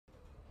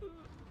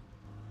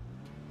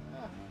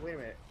Wait a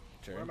minute.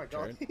 Turn, Where am I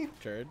going?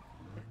 turn.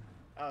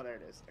 Oh, there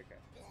it is. Okay.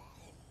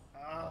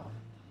 Oh,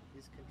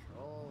 these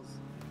controls.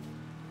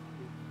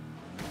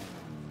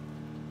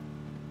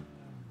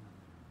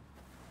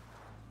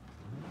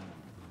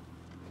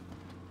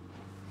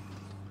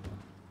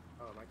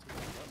 Oh, am I too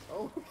much?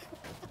 Oh.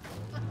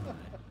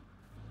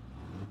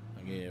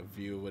 I'm getting a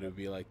view of what it would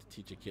be like to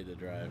teach a kid to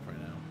drive right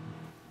now.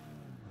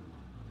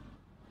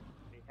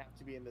 You have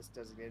to be in this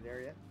designated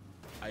area.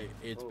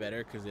 It's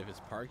better because if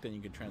it's parked, then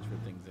you can transfer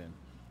things in.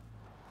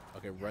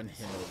 Okay, run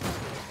him over.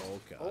 Oh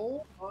god.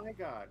 Oh my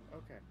god.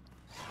 Okay.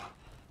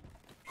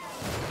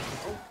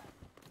 Oh.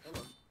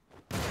 Hello.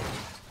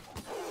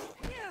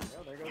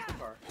 Well, there goes the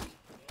car.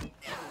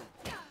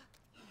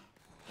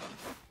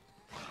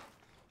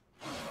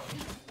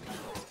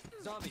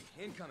 Zombie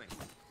incoming.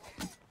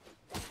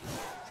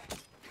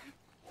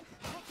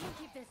 I can't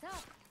keep this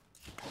up.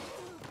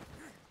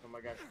 Oh my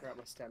gosh, crap,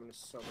 my stamina is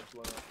so much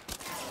lower.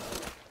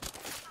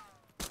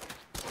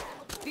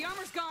 The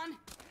armor's gone.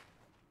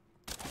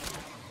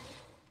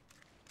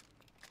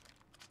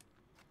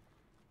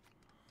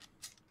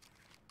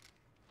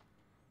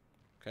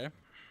 Okay.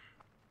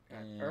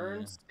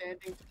 Earn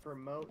standing to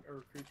promote or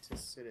recruit to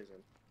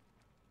citizen.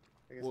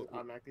 I guess it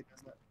automatically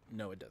does that.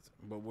 No, it doesn't.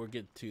 But we'll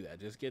get to that.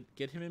 Just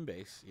get him in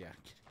base. Yeah,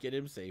 get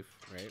him safe,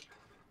 right?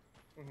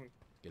 Mm-hmm.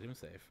 Get him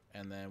safe.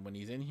 And then when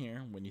he's in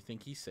here, when you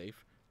think he's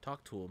safe,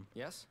 talk to him.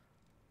 Yes?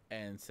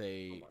 And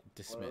say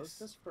dismiss. Close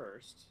this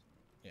first.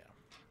 Yeah.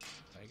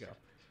 There you go.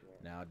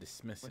 Yeah. Now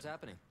dismiss What's him.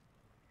 happening?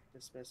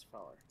 Dismiss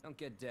Faller. Don't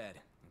get dead,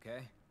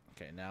 okay?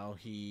 Okay, now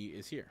he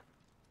is here.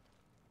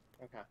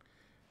 Okay.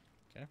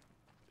 Okay.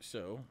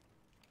 So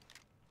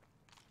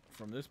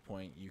from this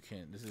point you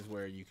can this is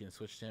where you can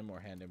switch to him or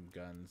hand him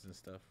guns and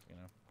stuff, you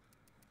know.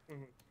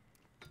 Mm-hmm.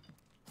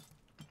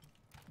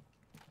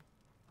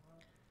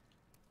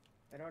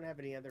 I don't have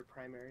any other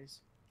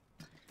primaries.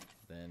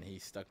 Then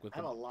he's stuck with I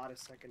have a lot of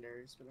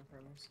secondaries for the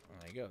primaries.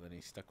 There you go, then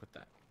he's stuck with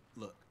that.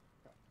 Look,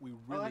 we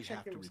really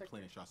have to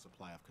replenish our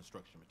supply of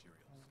construction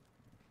materials.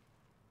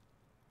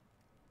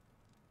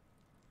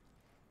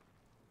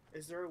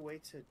 Is there a way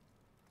to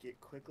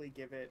quickly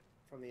give it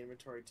from the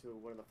inventory to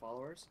one of the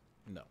followers?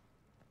 No.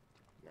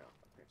 No.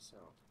 Okay, so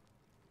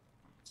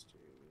let's do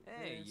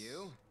Hey, this.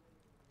 you.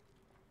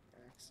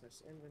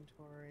 Access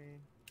inventory.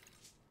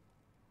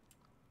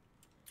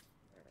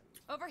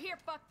 Over here,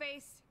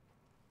 fuckface.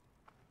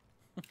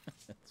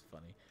 That's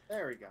funny.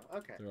 There we go.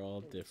 Okay. They're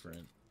all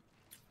different.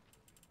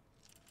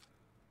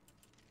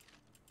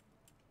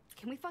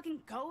 Can we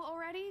fucking go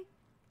already?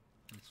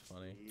 That's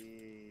funny.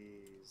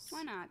 Jeez.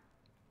 Why not?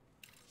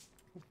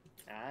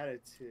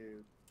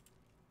 Attitude.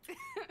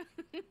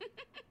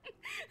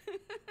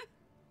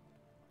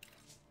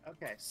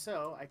 Okay,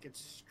 so I could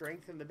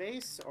strengthen the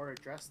base or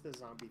address the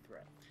zombie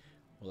threat.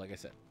 Well, like I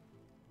said,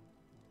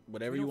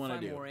 whatever you want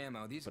to do. More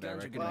ammo. These but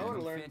guns are Well, I gonna wanna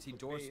be learn fancy the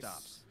door base.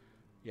 stops.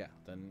 Yeah,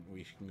 then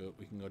we can go.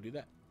 We can go do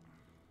that.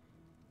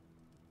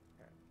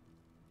 Okay.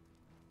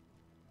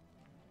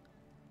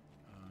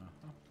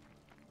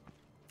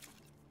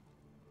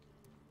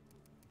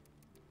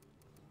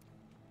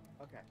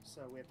 Okay,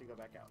 so we have to go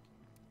back out.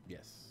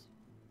 Yes.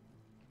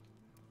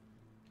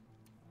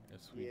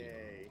 Yes, we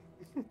Yay.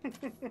 do.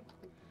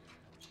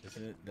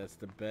 Isn't it? That's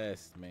the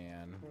best,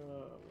 man.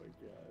 Oh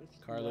my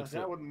gosh. Car looks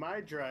that wasn't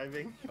my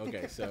driving.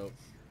 Okay, so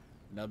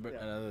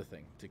another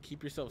thing to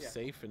keep yourself Yeah.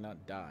 safe and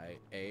not die.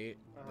 The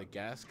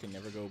gas can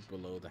never go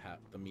below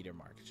the meter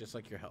mark. It's just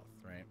like your health,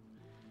 right?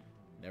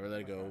 Never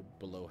let it go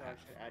below So I half.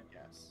 should add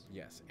gas.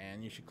 Yes,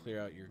 and you should clear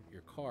out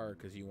your car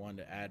because you want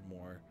to add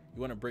more.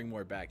 You want to bring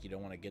more back. You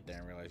don't want to get there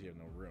and realize you have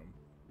no room.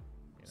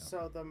 You know?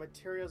 So the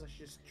materials I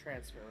should just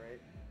transfer,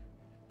 right?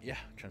 Yeah,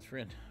 transfer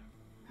in.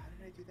 How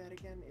did I do that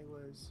again? It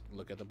was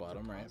Look at the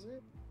bottom deposit?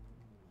 right.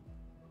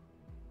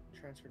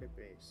 Transfer to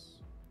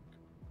base.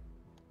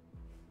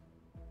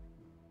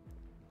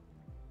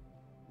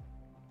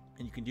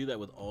 And you can do that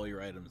with all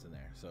your items in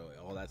there. So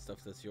all that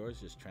stuff that's yours,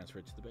 just transfer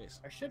it to the base.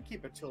 I should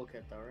keep a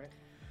toolkit though, right?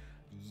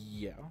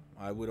 Yeah,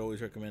 I would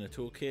always recommend a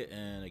toolkit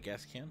and a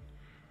gas can.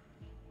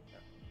 Yeah.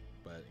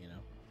 But, you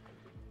know,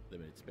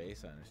 limited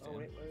space, I understand. Oh,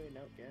 wait,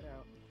 no, get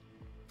out.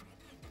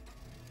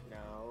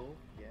 No,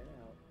 get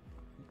out.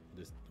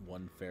 This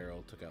one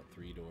feral took out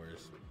 3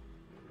 doors.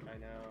 I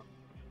know.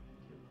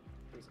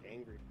 He was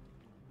angry.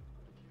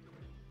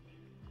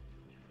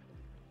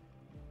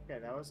 Okay,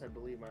 that was, I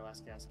believe, my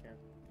last gas can.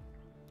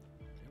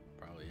 It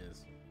probably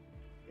is.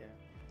 Yeah.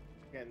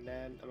 Okay, and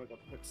then I'm gonna go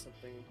put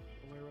something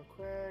away real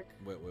quick.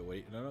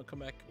 Wait. No, come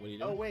back. What are you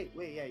doing? Oh, wait,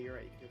 yeah, you're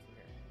right. You can do it from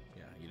here.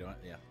 Yeah, you don't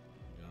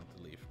have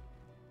to leave.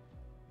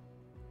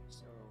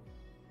 So,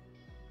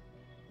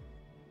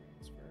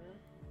 transfer.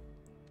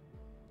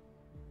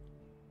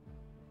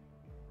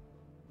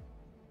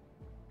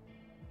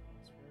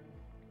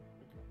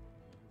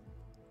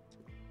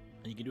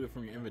 And you can do it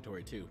from your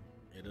inventory too.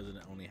 It doesn't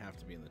only have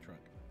to be in the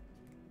trunk.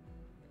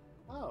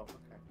 Oh,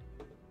 okay.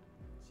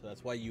 So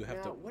that's why you have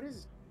Now, to. what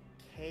is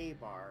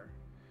K-bar?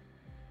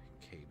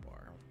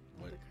 K-bar.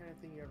 What the kind of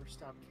thing you ever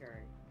stop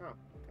carrying? Oh,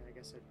 okay, I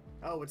guess it...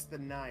 Oh, it's the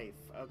knife.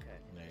 Okay.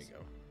 There you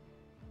go.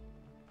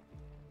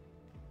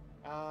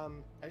 I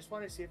just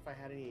wanted to see if I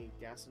had any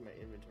gas in my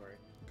inventory.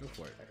 Go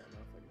for it. I don't know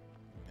if I do.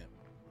 Yep.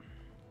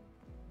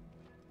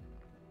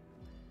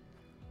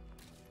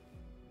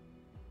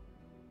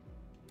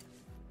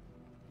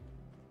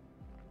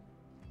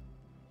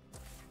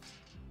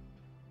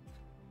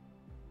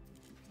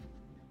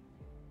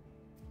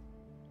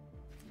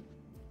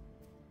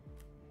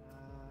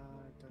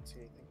 Don't see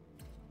anything.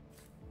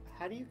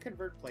 How do you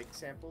convert plague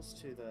samples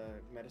to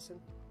the medicine?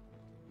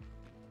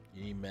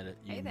 You need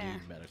Hey there.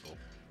 medical.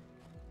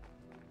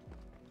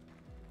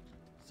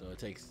 So it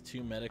takes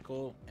 2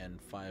 medical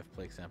and 5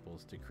 plague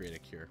samples to create a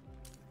cure.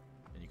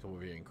 And you come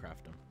over here and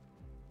craft them.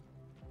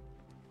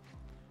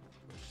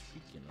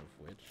 Speaking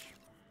of which...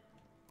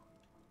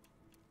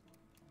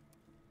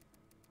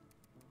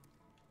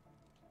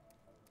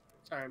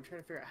 Sorry, I'm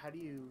trying to figure out how do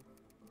you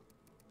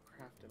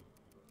craft them.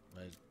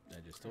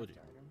 I just told you.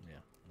 Craft item. Yeah.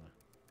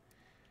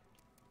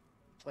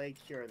 Plague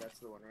cure, that's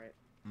the one, right?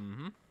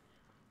 Mm-hmm.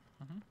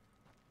 Mm-hmm.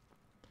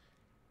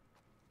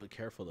 But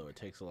careful though, it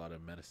takes a lot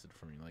of medicine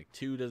from you. Like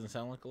 2 doesn't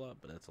sound like a lot,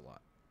 but that's a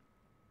lot.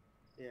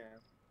 Yeah.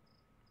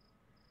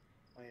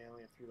 Oh, yeah, I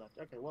only have 3 left.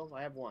 Okay, well,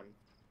 I have 1.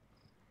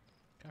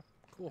 Okay,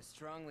 cool. I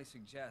strongly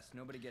suggest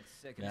nobody gets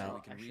sick Now, until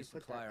we can I should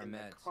put resupply that our in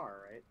meds. the car,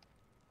 right?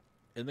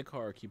 In the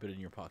car, keep it in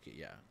your pocket,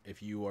 yeah.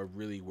 If you are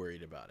really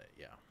worried about it,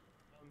 yeah.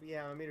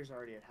 Yeah, my meter's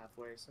already at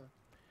halfway, so...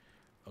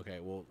 Okay,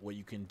 well, what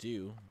you can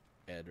do,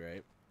 Ed,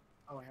 right?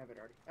 Oh, I have it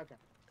already. Okay.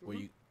 Well,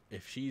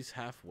 if she's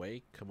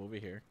halfway, come over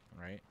here,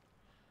 right?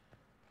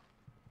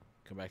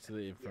 Come back to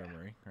the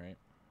infirmary, right?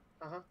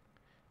 Uh-huh.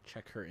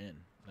 Check her in.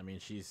 I mean,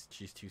 she's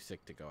too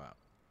sick to go out.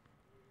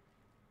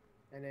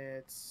 And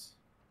it's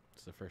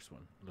the first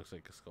one. Looks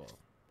like a skull.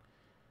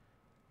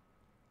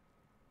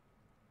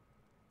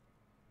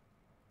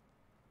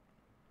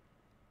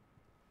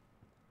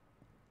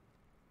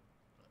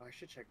 Oh, I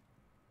should check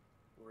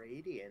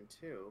Radiant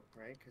too,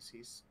 right? Because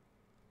he's...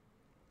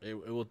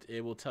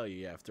 It will tell you,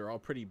 yeah. If they're all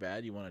pretty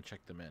bad, you want to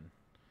check them in.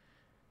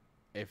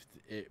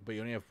 But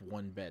you only have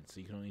 1 bed, so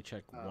you can only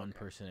check one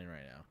person in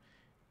right now.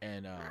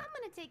 And I'm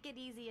gonna take it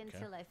easy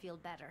until I feel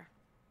better.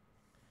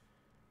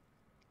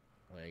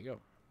 There you go.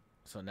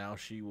 So now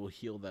she will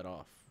heal that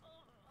off.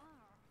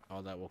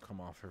 All that will come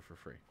off her for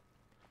free.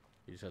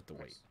 You just have to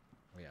wait.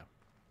 Yeah.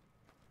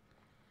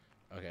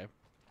 Okay.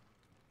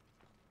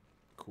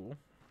 Cool.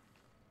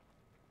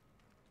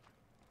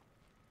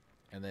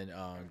 And then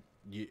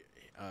you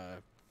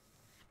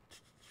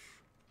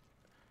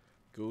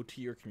go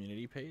to your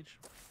community page.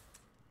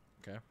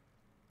 Okay.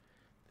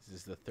 This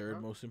is the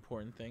 3rd most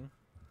important thing.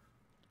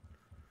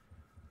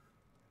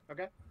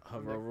 Okay.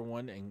 Hover over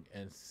one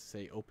and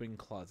say open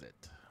closet.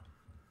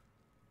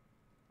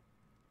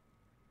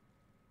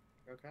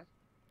 Okay.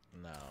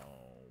 No.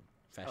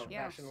 Fashion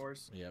Wars. Fashion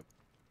Wars. Yep.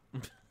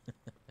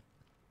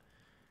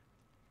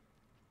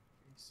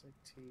 Basic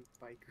tee,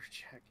 biker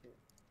jacket.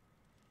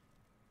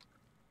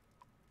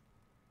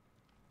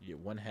 You get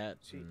 1 hat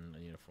and a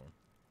uniform.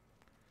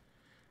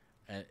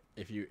 And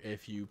if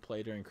you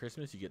play during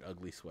Christmas, you get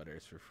ugly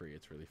sweaters for free.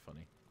 It's really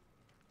funny.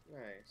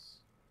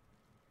 Nice.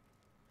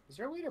 Is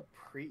there a way to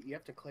you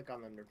have to click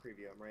on them to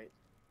preview them, right?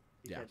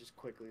 You can't just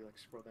quickly like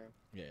scroll down.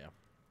 Yeah.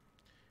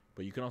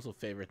 But you can also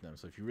favorite them.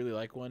 So if you really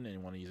like one and you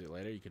want to use it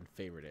later, you can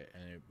favorite it,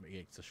 and it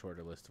makes a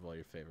shorter list of all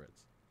your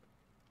favorites.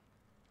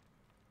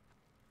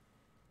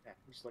 Yeah,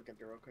 I'm just looking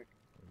through real quick.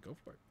 Go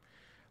for it.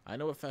 I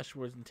know what Fashion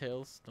Wars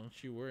entails.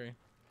 Don't you worry.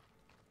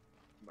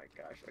 Oh my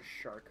gosh, a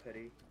shark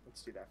hoodie.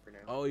 Let's do that for now.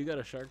 Oh, you got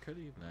a shark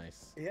hoodie?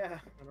 Nice. Yeah,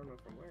 I don't know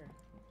from where.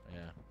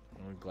 Yeah,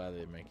 I'm glad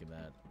they're making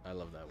that. I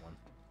love that one.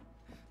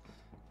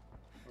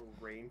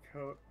 A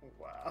raincoat?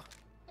 Wow.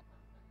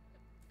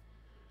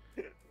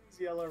 These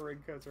yellow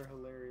raincoats are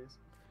hilarious.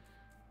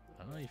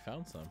 Oh, you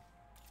found some.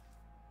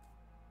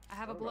 I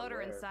have a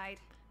bloater inside.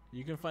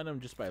 You can find them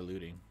just by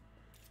looting.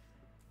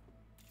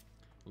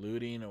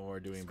 Looting or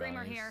doing Screamer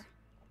bounties. here.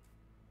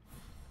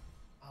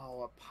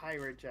 Oh, a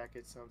pirate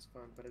jacket sounds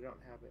fun, but I don't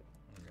have it.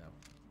 Yeah.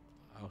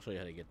 I'll show you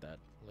how to get that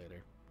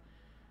later.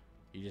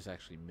 You just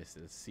actually missed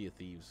it. It's Sea of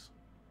Thieves.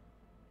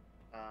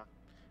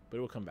 But it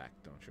will come back,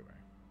 don't you worry.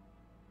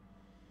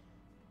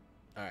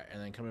 Alright,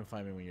 and then come and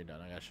find me when you're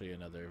done. I gotta show you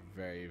another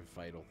very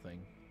vital thing.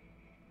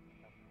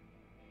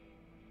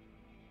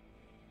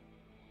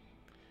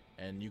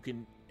 And you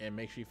can, and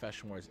make sure you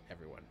Fashion Wars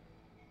everyone.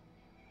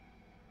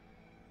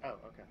 Oh,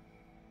 okay.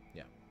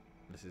 Yeah.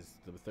 This is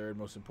the 3rd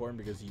most important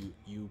because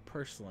you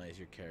personalize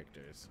your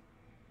characters.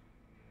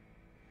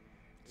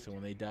 So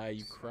when they die,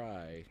 you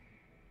cry.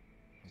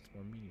 It's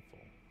more meaningful.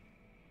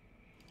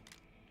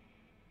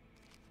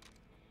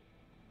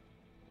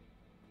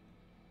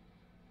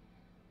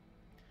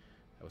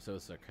 That was so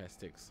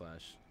sarcastic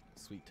 /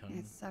 sweet tone.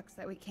 It sucks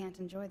that we can't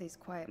enjoy these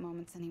quiet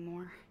moments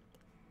anymore.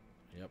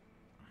 Yep.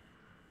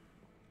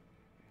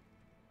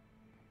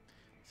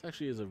 This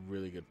actually is a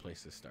really good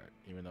place to start.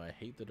 Even though I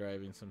hate the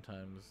driving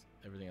sometimes,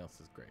 everything else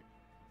is great.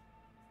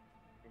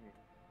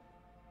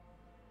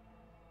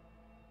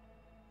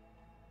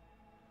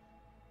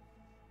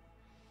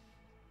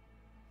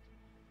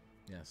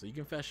 Yeah, so you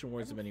can fashion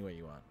wards them any way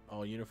you want.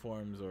 All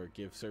uniforms, or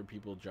give certain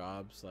people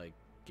jobs, like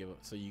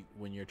so you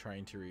when you're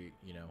trying to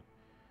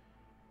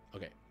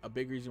okay, a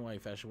big reason why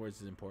fashion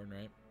wards is important,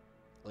 right?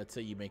 Let's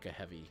say you make a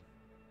heavy.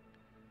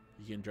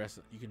 You can dress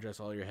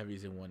all your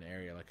heavies in one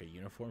area, like a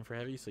uniform for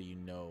heavy, so you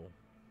know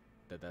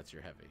that that's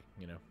your heavy,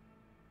 you know?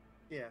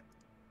 Yeah.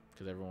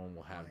 Because everyone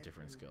will have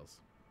different skills.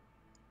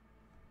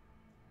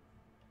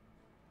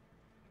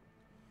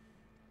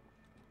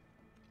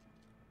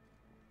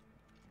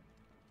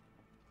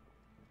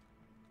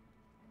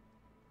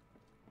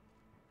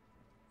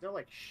 No,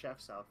 like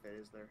chef's outfit,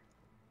 is there?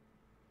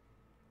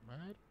 I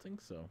don't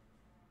think so.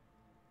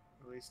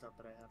 At least not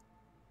that I have.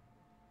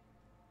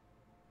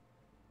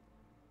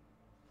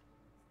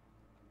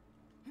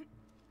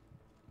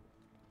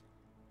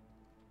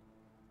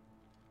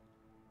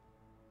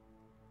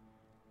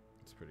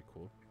 It's pretty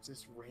cool.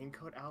 This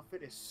raincoat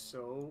outfit is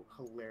so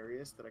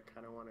hilarious that I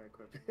kind of want to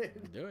equip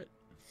it. Do it.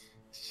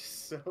 It's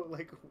just so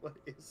like, what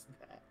is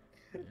that?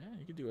 Yeah,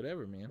 you can do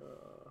whatever, man.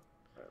 All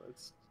right,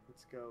 let's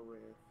go with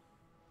her.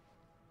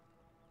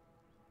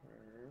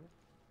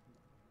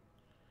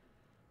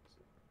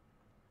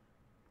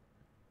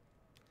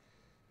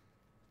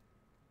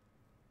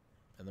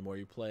 And the more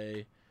you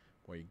play,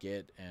 more you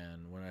get.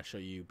 And when I show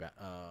you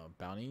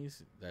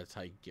bounties, that's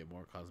how you get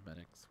more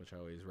cosmetics, which I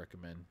always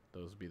recommend.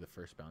 Those would be the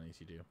first bounties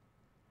you do.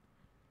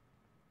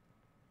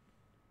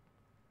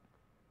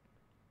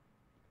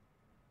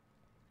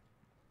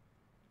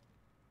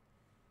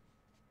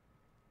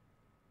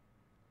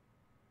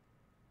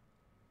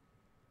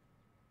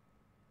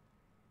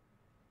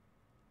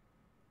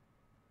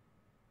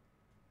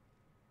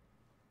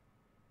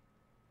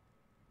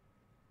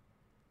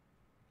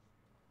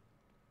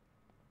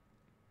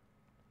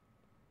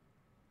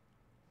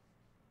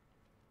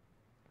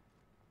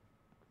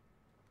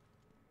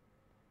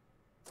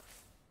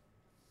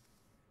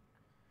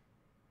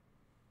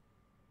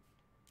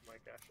 Oh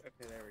my gosh.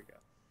 Okay, there we go.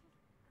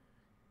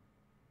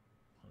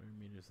 100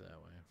 meters that way.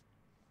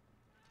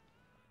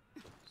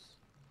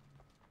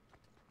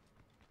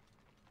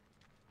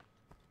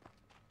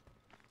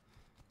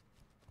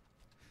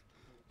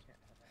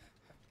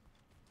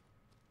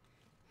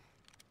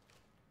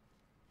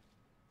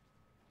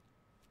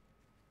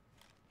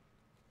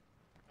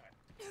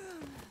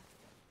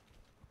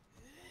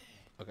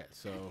 Okay,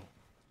 so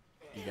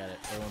you got it.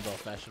 Everyone's all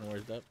fashion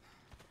wards up?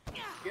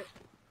 Yep.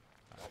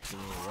 Right, give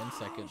me 1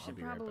 second. I'll Should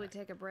be right probably back.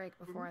 take a break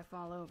before I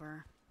fall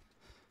over.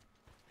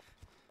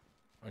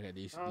 Okay,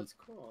 these. Oh, that's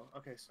cool.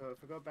 Okay, so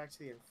if I go back to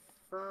the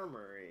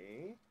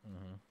infirmary,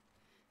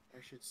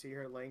 I should see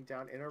her laying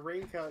down in a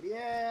raincoat.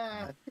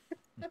 Yeah!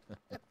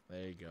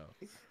 There you go.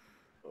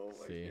 Oh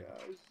my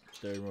gosh.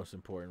 Third most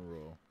important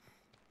rule.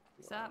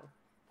 What's up?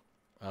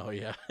 Oh,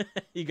 yeah.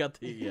 You got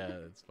the... Yeah,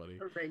 that's funny.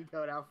 A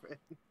raincoat outfit.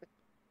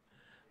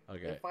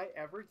 Okay. If I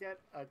ever get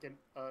an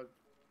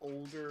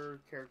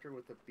older character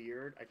with a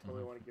beard, I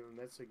totally want to give him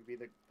this, so he could be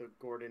the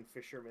Gordon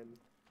Fisherman.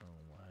 Oh,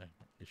 my.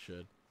 You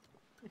should.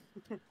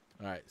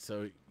 Alright,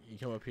 so you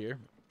come up here.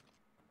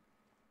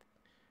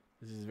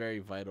 This is very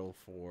vital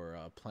for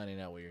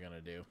planning out what you're going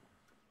to do.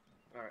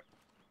 Alright.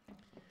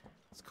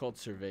 It's called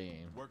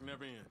surveying. Work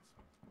never ends.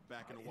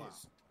 Back in a while.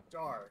 It's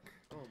dark.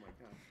 Oh my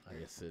gosh.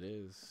 Yes, it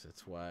is.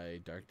 That's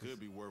why darkness... It could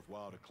be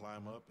worthwhile to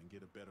climb up and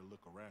get a better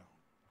look around.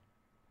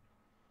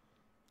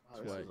 Wow,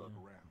 That's this why... is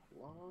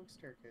a long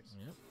staircase.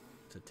 Yep.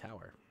 It's a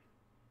tower.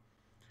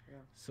 Yeah.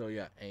 So,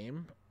 yeah,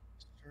 aim.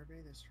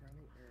 Survey the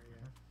surrounding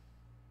area.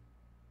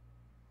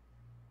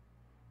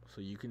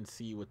 So you can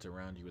see what's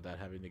around you without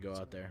having to go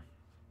out there.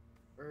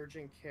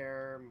 Urgent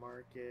care,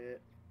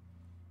 market,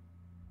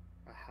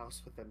 a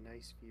house with a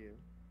nice view.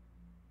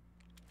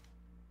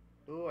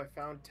 Ooh, I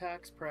found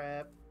tax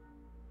prep.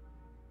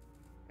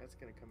 That's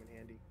gonna come in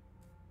handy.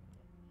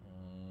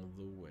 All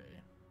the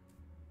way.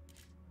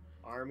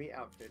 Army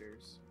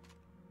outfitters.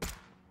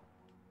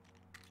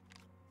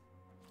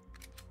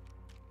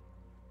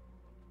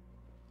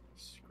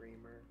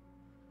 Screamer.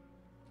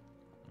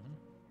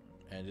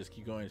 And just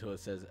keep going until it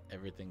says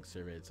everything's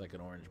surveyed. It's like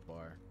an orange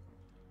bar.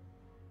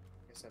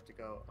 I guess I have to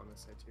go on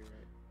this side too,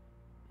 right?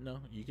 No,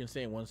 you can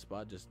stay in one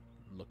spot. Just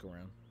look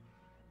around.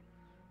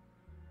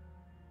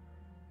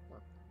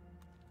 What?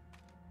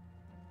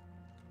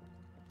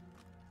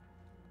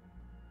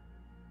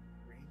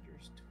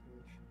 Ranger's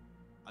tuition.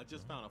 I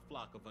just found a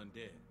flock of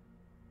undead.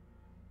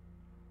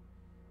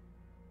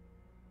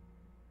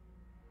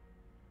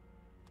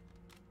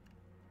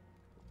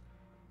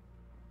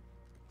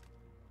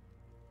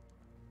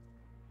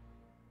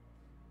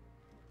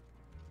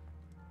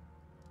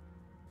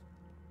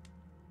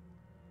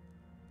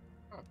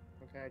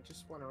 Okay, I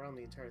just went around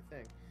the entire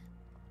thing.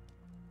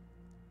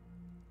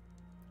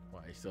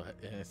 Why?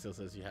 And it still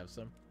says you have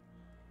some?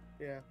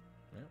 Yeah.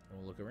 Yeah,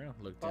 we'll look around.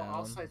 Look Oh, down.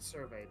 all-site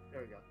surveyed.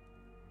 There we go.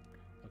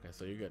 Okay,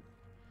 so you're good.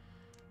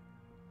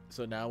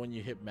 So now when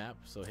you hit map,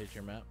 so hit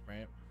your map,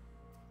 right?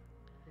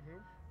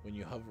 When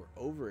you hover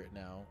over it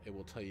now, it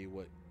will tell you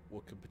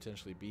what could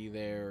potentially be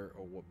there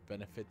or what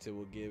benefits it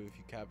will give if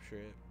you capture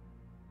it.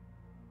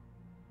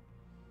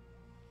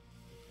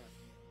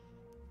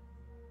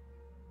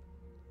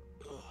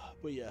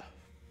 But yeah.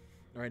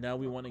 All right, now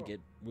we want to get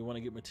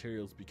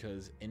materials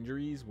because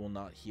injuries will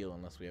not heal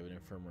unless we have an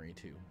infirmary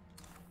too.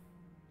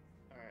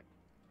 All right.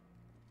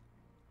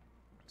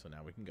 So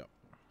now we can go.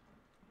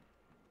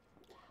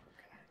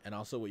 And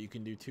also what you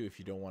can do too, if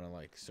you don't want to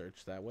like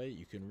search that way,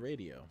 you can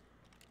radio.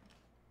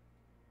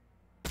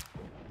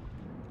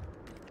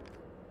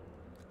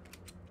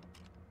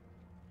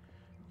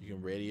 You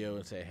can radio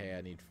and say, "Hey,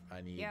 I need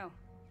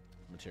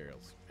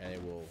materials," and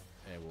it will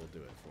do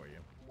it for you.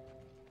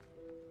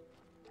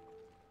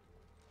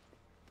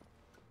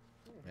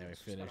 And we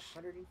finished.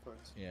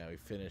 Yeah, we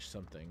finished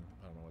something.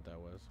 I don't know what that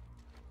was.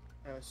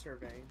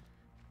 Surveying.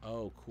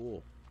 Oh,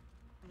 cool.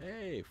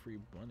 Hey, free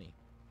money.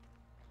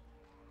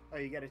 Oh,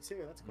 you get it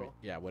too. That's cool.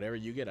 Yeah, whatever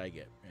you get, I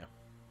get. Yeah.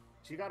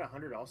 So you got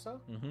 100 also?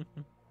 Mm-hmm.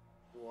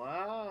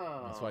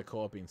 Wow. That's why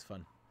co-oping's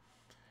fun.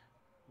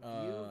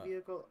 New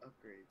vehicle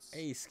upgrades.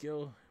 Hey,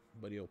 skill,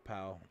 buddy, old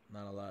pal.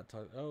 Not a lot to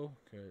talk. Oh,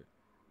 good.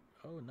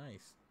 Oh,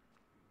 nice.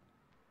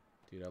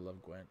 Dude, I love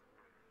Gwent.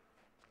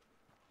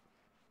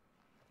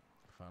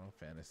 Final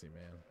Fantasy,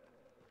 man.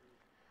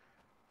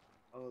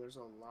 Oh, there's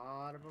a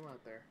lot of them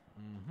out there.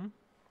 Mm-hmm.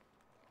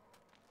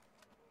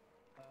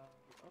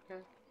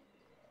 Okay.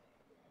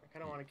 I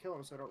kind of want to kill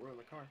them so I don't ruin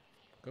the car.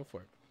 Go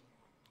for it.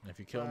 And if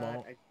you kill them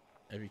all,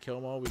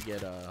 we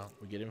get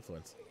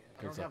influence.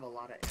 I don't have a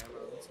lot of ammo.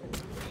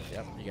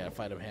 Yep, you gotta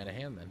fight them hand to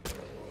hand then.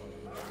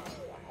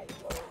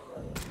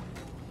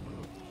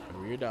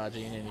 Where you're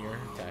dodging and your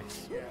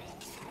attacks. Yeah.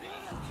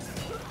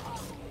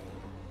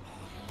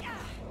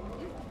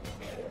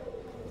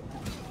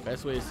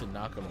 Best way is to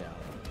knock them down.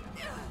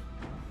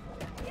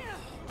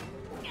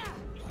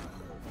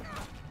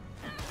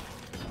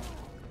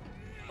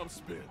 I'm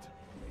spent.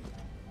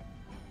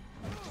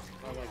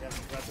 Oh my god,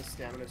 the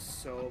stamina is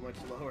so much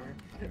lower.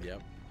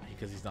 Yep,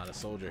 because he's not a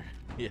soldier.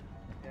 Yeah.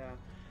 Yeah.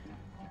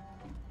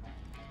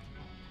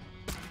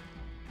 Do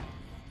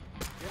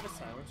you have a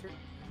silencer?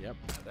 Yep.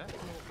 That's no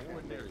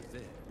ordinary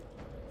Zen.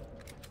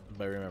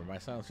 But remember, my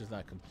silencer's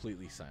not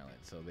completely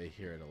silent, so they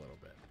hear it a little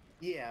bit.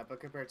 Yeah, but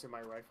compared to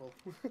my rifle.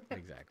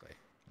 Exactly.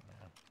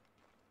 Yeah.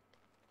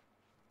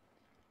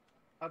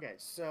 Okay,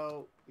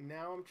 so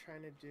now I'm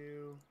trying to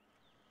do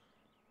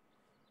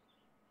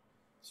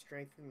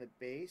strengthen the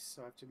base,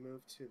 so I have to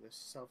move to the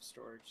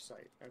self-storage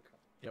site. Okay.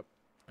 Yep.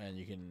 And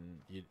you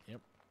can,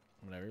 yep,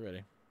 whenever you're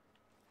ready.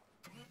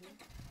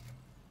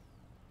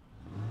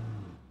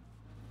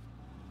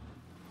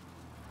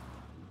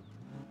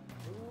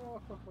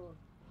 Whoa.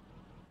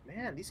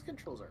 Man, these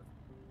controls are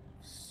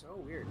so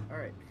weird. All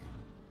right.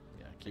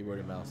 Yeah, keyboard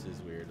and mouse is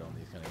weird on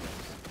these kind of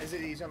games. Is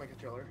it easy on the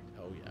controller?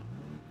 Oh yeah. Okay,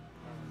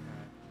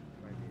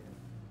 might be it.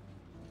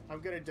 I'm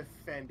gonna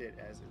defend it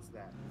as it's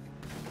that.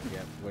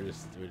 Yeah, we're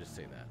just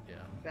saying that.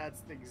 Yeah.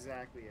 That's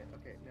exactly it.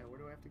 Okay, now where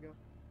do I have to go?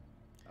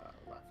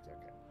 Left.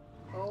 Okay.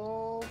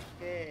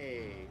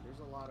 Okay. There's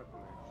a lot of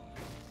them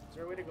there. Is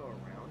there a way to go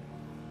around?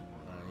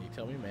 You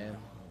tell me, man.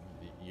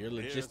 Your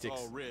logistics. It's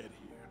all red here.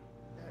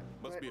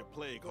 Must be a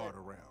plague heart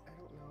around. I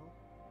don't know.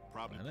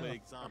 Probably I know.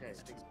 plague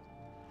zombies Okay. too.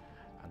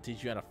 I'll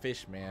teach you how to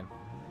fish, man.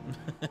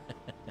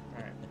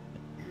 Alright.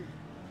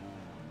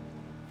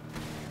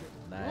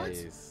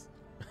 Nice.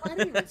 I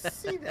didn't even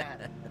see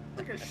that.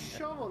 Like a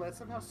shovel that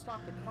somehow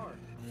stopped the car.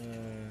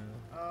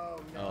 Oh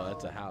no. Oh,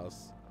 that's a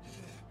house.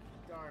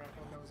 Darn, I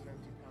thought that was an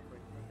empty pathway.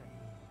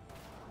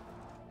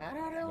 Okay. I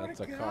don't know where That's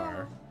to a go.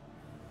 car.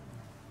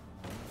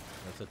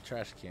 That's a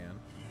trash can.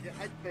 Yeah,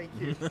 I thank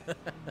you.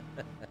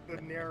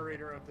 The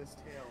narrator of this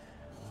tale.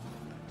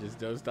 Just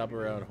don't stop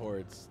around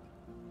hordes.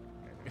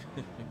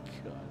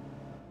 God.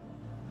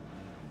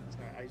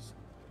 Sorry, I just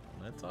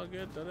That's all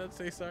good. Don't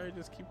say sorry.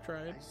 Just keep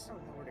trying. don't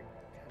know where to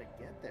how to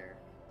get there.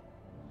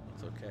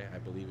 It's okay. I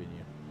believe in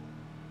you.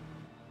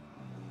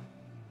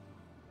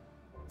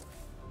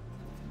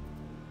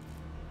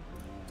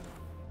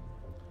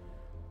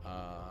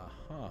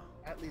 Huh.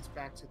 That leads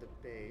back to the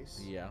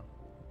base. Yeah.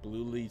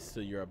 Blue leads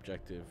to your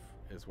objective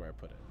is where I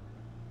put it.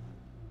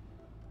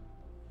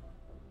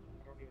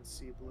 I don't even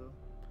see blue.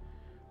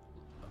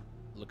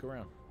 Look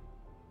around.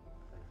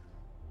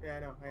 Yeah, I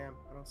know. I am.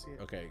 I don't see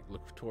it. Okay,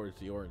 look towards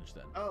the orange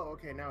then. Oh,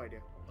 okay. Now I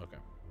do. Okay.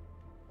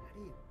 How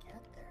do you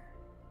get there?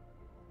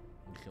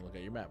 You can look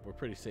at your map. We're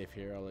pretty safe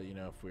here. I'll let you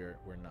know if we're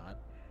not.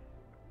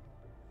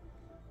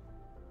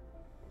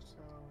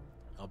 So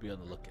I'll be on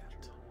the lookout.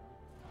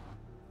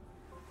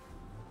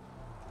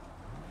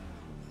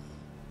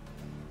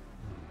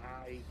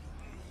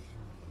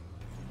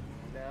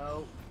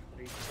 No.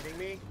 Are you kidding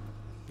me?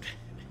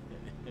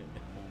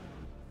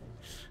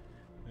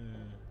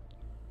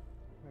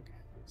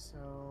 Okay,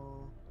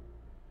 so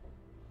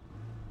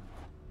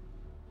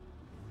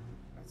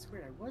that's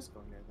weird. I was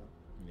going there though.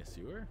 Yes,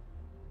 you were.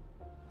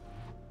 But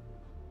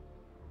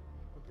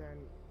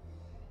then,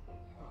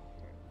 oh,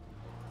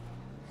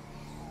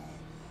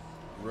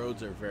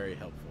 Roads are very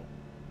helpful.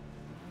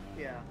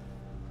 yeah.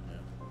 Yeah.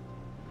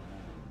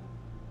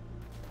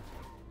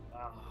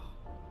 Oh.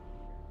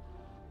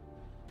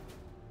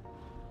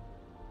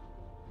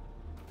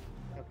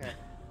 Okay.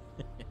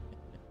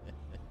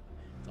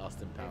 It's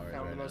Austin Powers I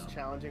found right the most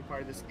challenging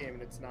part of this game,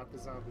 and it's not the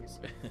zombies.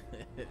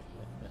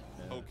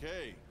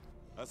 Okay.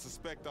 I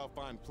suspect I'll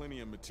find plenty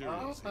of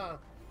materials here.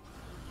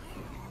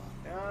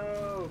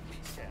 Oh,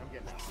 okay, I'm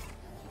getting out.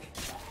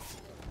 There's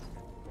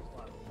a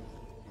lot of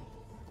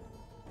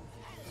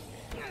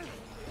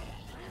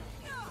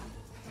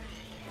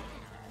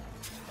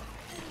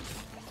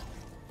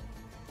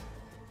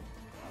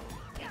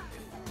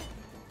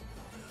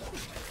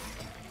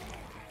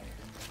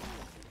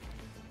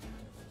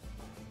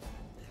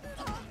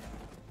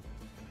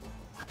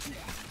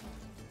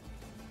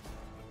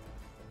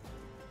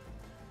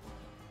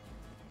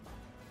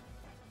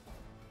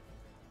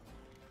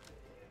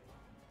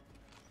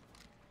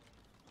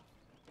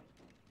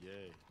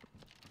Yay.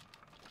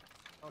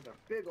 Oh, the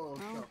big old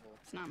Well, shovel.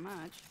 it's not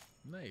much.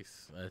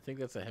 Nice. I think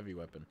that's a heavy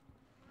weapon.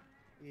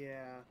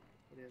 Yeah,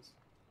 it is.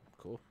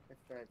 Cool. I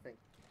think.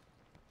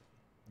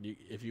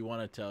 If you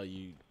want to tell,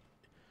 you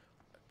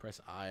press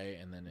I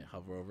and then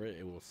hover over it.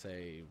 It will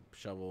say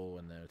shovel,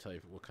 and then it'll tell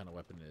you what kind of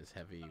weapon it is.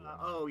 Heavy.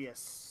 Oh,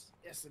 yes.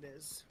 Yes, it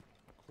is.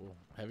 Cool.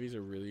 Heavies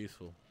are really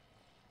useful.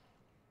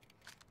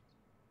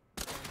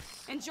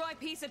 Enjoy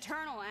peace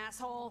eternal,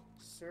 asshole.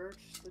 Search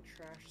the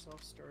trash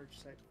self-storage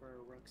site for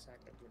a rucksack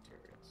of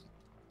materials.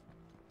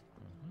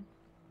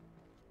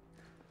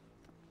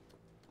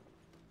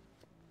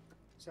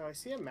 So I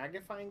see a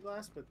magnifying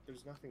glass, but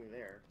there's nothing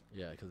there.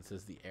 Yeah, because it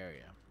says the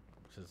area.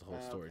 It says the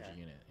whole storage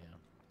unit.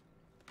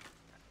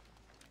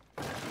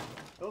 Yeah.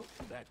 Oh,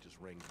 That just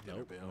rang the dinner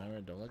Nope. bell.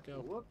 Remember, don't let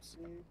go.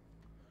 whoopsie.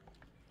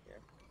 Here.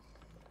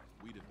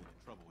 We'd have been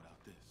in trouble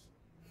without this.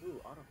 Ooh,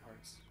 auto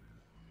parts.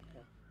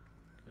 Okay.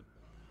 Good.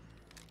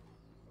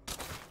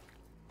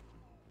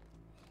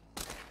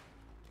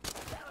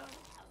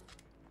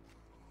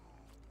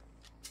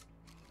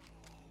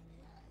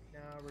 Now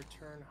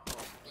return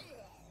home.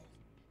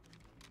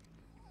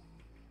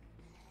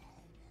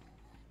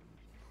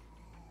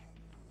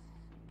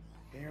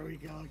 There we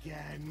go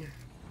again.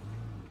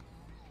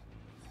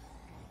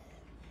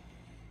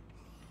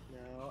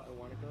 No, I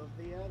want to go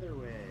the other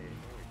way.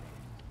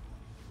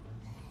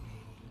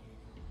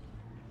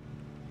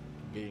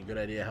 There Getting a good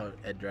idea how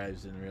Ed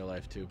drives in real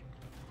life too.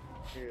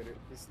 we go. Dude,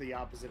 this is the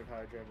opposite of how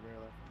I drive in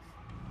real life.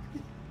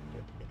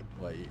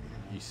 What,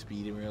 you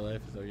speed in real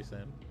life? Is that what you're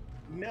saying?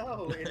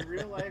 No, in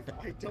real life,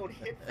 I don't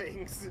hit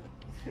things.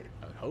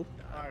 I would hope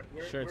not. Alright,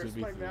 Insurance would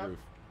be where's through my the map? roof.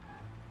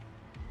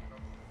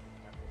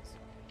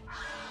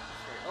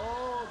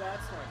 Oh,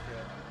 that's not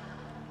good.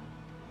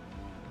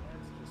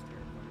 That's just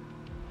terrifying.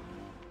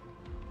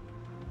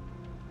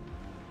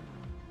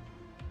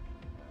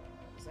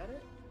 Is that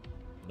it?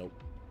 Nope.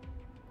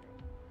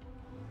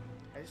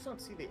 I just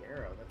don't see the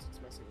arrow. That's what's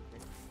messing with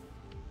me.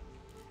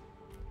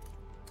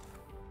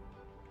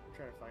 I'm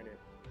trying to find it.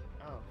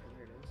 Oh, okay,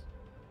 there it is.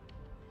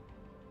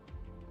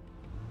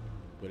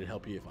 Would it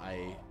help you if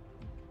I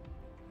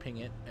ping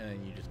it and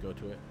then you just go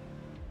to it?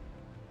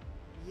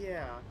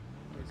 Yeah.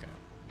 Okay.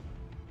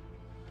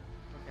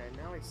 Okay,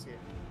 now I see it.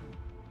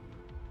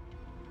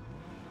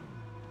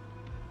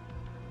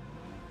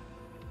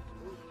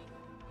 Ooh.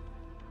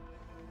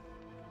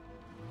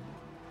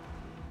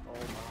 Oh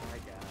my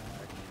god.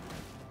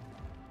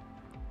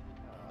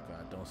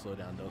 God, don't slow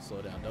down, don't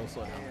slow down, don't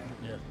slow down.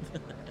 Yeah.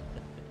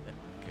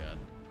 God.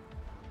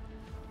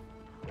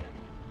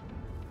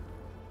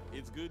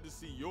 It's good to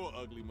see your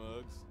ugly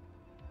mugs.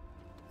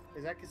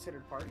 Is that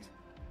considered parked?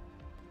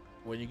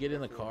 When you get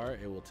in the car,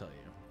 it will tell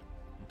you.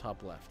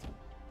 Top left.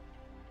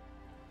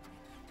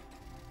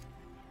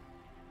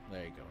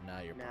 There you go.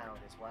 Now you're Now parked.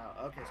 it is. Wow.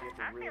 Okay, so you have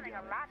to I'm really feeling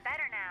get a it. lot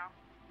better now.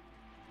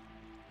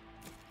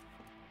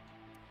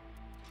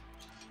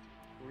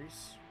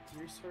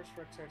 Resource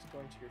rucksacks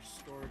going to your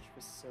storage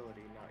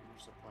facility, not your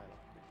supply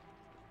locker.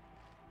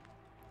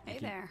 Hey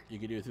there. You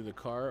can do it through the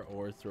car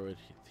or throw it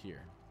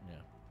here. Yeah.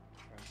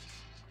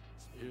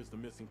 Here's the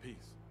missing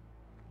piece.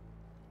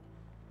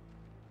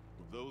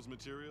 With those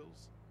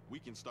materials, we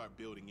can start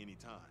building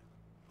anytime.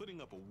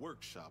 Putting up a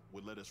workshop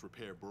would let us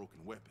repair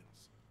broken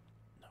weapons.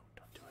 No,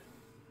 don't do it.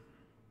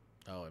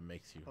 Oh, it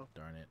makes you. Oh.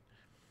 Darn it.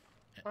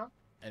 Huh?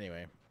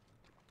 Anyway.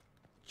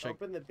 Check.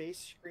 Open the base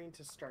screen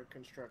to start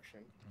construction.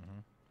 Mm-hmm.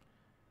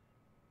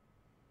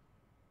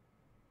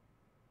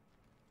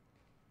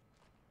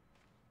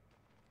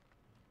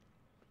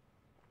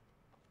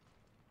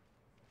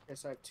 Okay,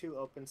 so I have 2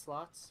 open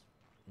slots.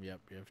 Yep,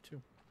 you have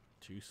two.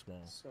 Too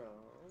small. So,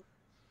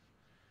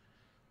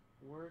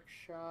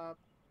 workshop,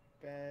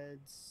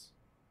 beds,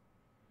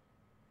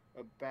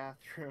 a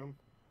bathroom,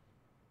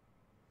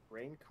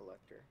 rain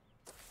collector.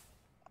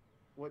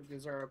 What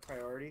is our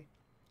priority?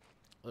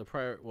 The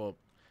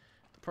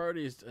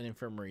priority is an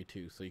infirmary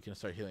too, so you can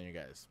start healing your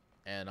guys.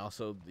 And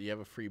also, you have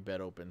a free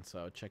bed open,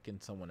 so check in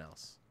someone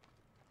else.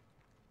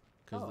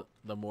 Because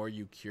the more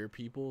you cure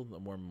people, the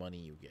more money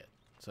you get.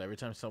 So every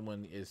time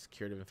someone is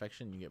cured of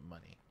infection, you get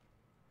money.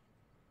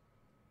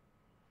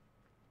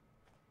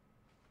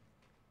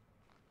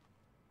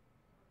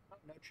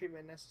 No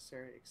treatment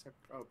necessary except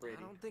Brady.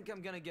 I don't think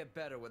I'm gonna get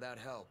better without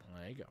help.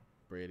 There you go.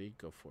 Brady,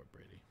 go for it,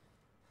 Brady.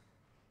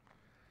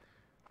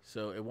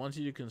 So it wants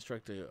you to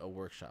construct a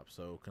workshop.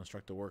 So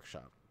construct a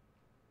workshop.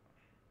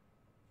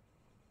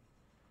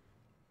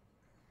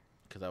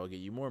 Because I will get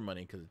you more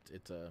money because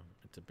it's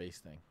a base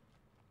thing.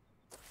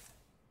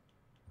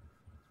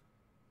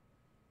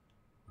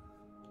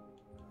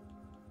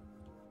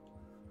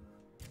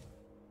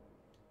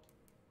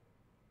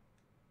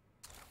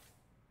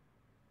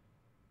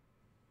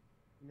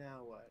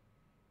 Now what?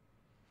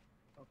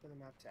 Open the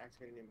map to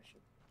activate a new mission.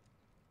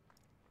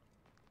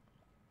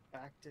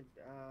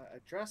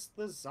 Address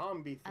the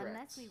zombie threats.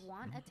 Unless we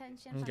want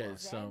attention from Okay, the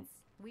so- Zeds,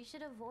 we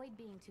should avoid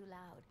being too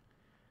loud.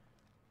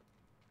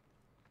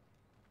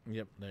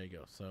 Yep, there you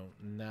go. So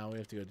now we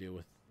have to go deal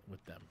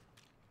with them.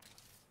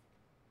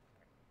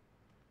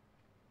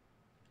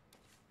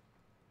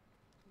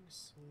 Let me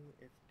see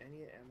if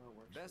any ammo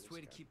works. Best for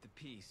way this to guy. keep the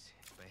peace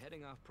is by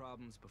heading off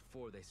problems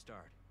before they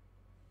start.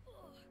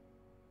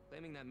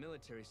 Claiming that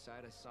military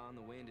site I saw on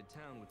the way into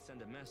town would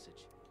send a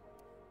message.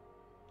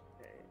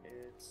 Okay,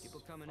 it's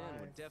People coming in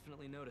would 5.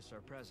 definitely notice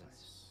our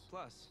presence.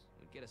 Plus,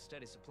 we'd get a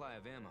steady supply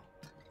of ammo.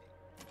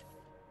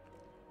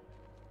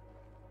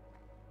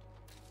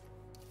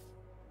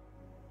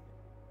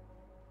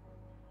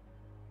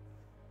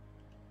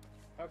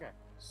 Okay,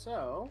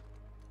 so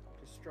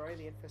destroy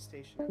the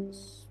infestation at the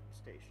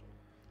station.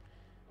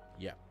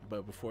 Yeah,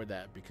 but before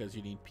that, because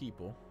you need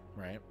people,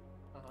 right?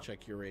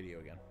 Check your radio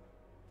again.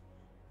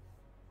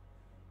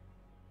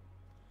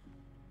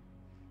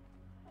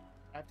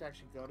 I have to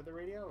actually go to the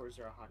radio, or is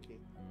there a hotkey?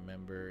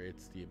 Remember,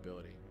 it's the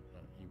ability.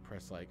 You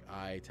press like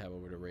I, tab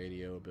over to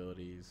radio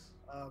abilities.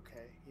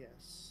 Okay,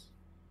 yes.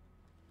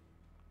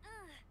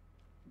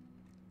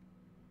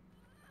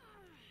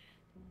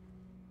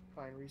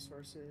 Find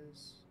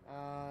resources.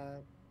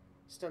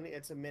 Still need,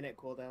 it's a minute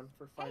cooldown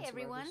for find Hey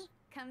everyone, survivors.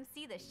 come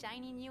see the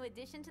shiny new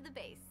addition to the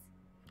base.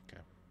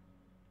 Okay.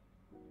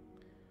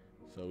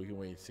 So we can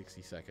wait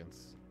 60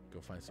 seconds. Go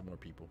find some more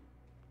people.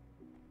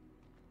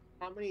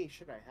 How many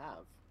should I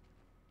have?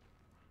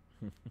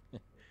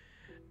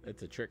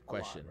 That's a trick A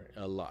lot, question.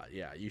 right? A lot,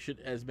 yeah. You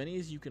should, as many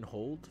as you can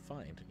hold,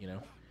 find, you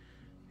know.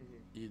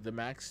 The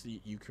max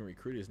you can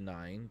recruit is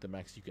 9. The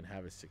max you can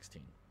have is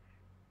 16.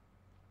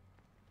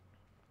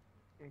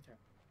 Okay.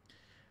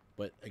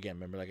 But again,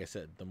 remember, like I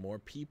said, the more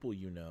people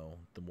you know,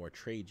 the more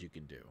trades you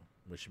can do,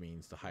 which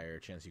means the higher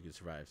chance you can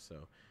survive.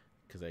 So,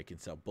 because they can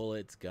sell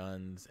bullets,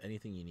 guns,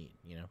 anything you need,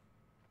 you know.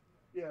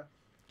 Yeah.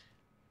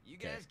 You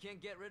Okay. guys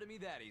can't get rid of me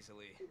that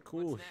easily.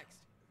 Cool. What's next?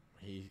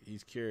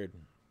 He's cured.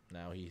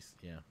 Now he's,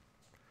 yeah.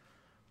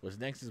 What's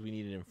next is we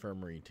need an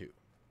infirmary too.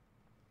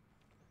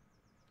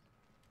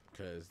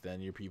 Because then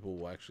your people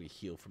will actually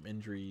heal from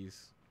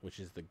injuries, which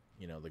is the,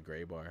 you know, the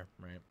gray bar,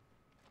 right?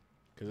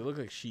 Because it looks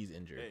like she's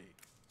injured. Hey,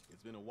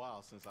 it's been a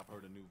while since I've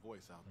heard a new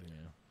voice out there.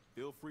 Yeah.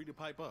 Feel free to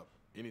pipe up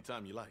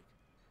anytime you like.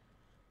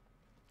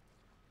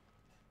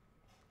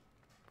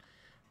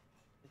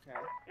 Okay.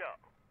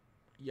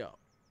 Yo.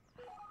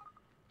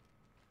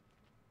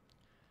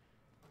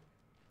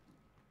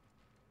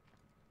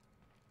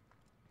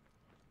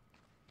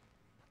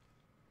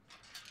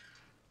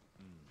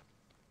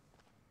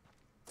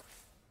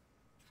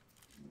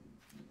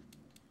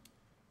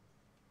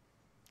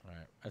 All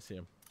right, I see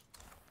him.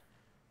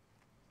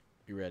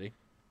 You ready?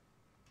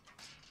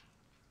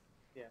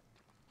 Yeah.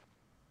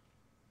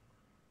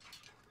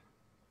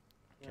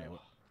 Okay.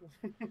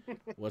 Yeah.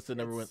 What's the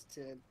number one? It's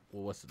tin.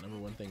 Well, what's the number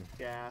one thing?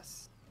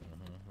 Gas.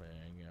 There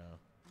you go.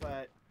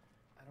 But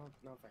I don't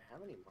know if I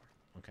have any more.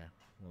 Okay.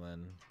 Well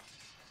then,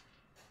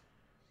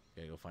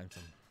 gotta go find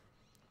some.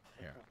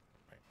 Here, Okay.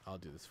 right, I'll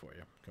do this for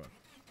you. Come on.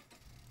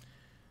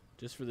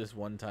 Just for this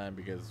one time,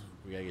 because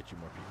we gotta get you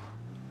more people.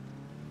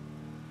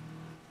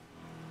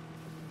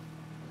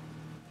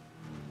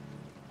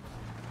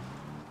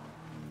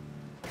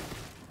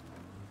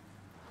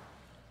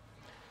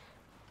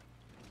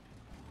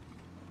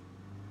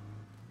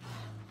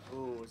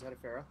 Ooh, is that a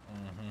pharaoh?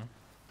 Mm-hmm.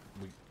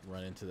 We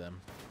run into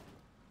them.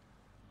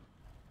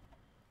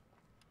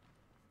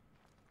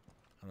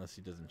 Unless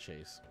he doesn't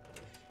chase.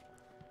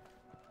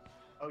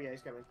 Oh yeah,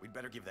 he's coming. We'd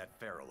better give that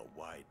feral a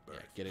wide berth.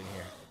 Yeah, get in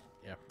here.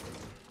 Yeah.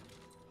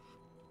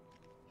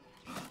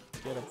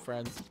 Get up,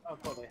 friends. Oh,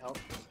 cool, they help.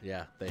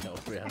 Yeah, they help.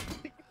 Yeah.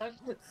 That's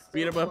so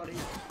Beat 'em up. funny.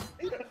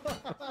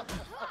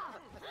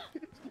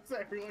 So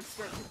everyone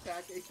starts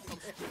attacking.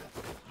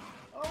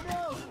 Oh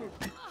no!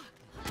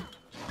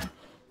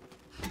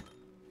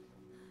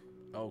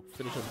 Oh,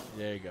 finish him.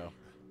 There you go.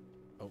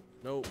 Oh,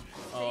 no.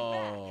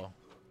 Oh.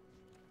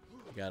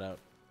 Got out.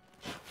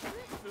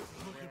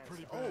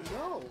 Oh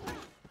no!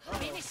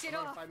 Finish it I'm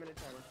on a off. 5-minute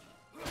timer.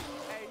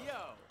 Hey,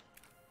 yo!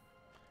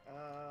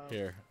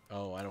 Here.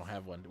 Oh, I don't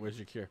have one. Where's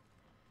your cure?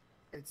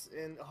 It's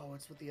in. Oh,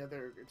 it's with the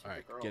other. It's with All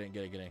right, the girl. get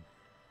in.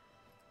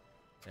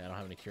 Yeah, I don't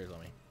have any cures on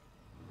me.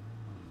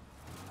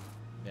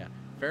 Yeah,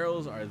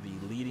 ferals are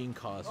the leading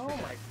cause Oh for my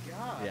death.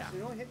 god! Yeah. So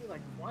he only hit me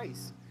like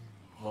twice.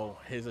 Well,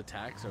 his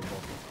attacks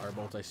are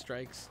multi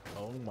strikes.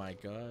 Oh my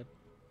god.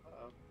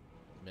 Uh-oh.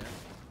 Yeah.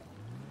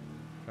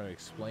 Trying to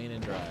explain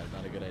and drive,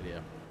 not a good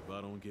idea. If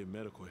I don't get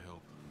medical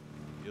help,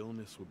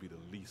 illness will be the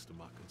least of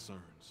my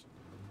concerns.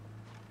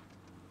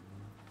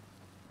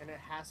 And it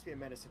has to be a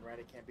medicine, right?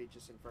 It can't be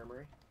just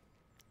infirmary.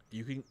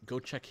 You can go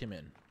check him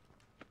in.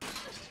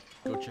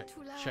 Go Too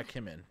loud. check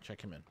him in.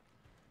 Check him in.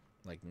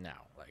 Like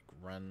now. Like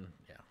run.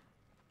 Yeah.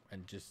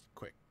 And just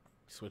quick.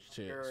 Switch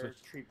to. Your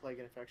tree plague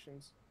and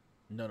infections.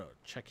 No.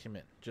 Check him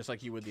in. Just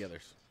like you would the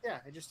others. Yeah,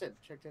 I just did.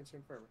 Checked into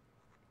infirmary.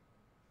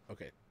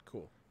 Okay.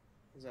 Cool.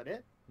 Is that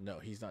it? No,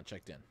 he's not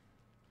checked in.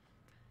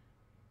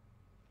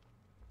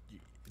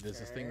 There's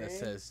this thing that Okay.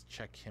 says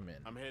check him in.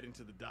 I'm heading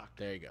to the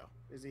doctor. There you go.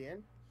 Is he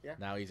in? Yeah.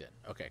 Now he's in.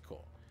 Okay,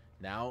 cool.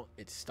 Now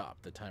it's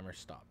stopped. The timer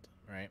stopped,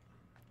 right?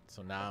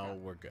 So now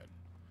we're good.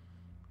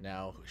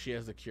 Now she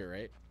has the cure,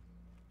 right?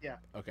 Yeah.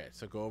 Okay,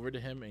 so go over to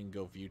him and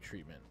go view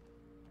treatment.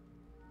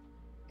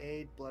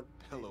 Aid blood.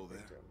 Hello there.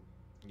 victim.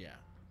 Yeah.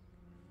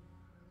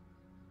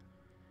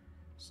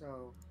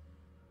 So,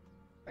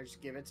 I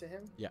just give it to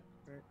him. Yeah.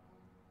 Right.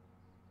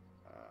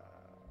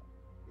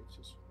 It's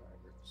just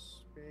survivor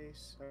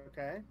space.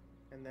 Okay,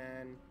 and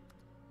then.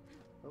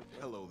 Oh, wait.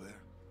 Hello there.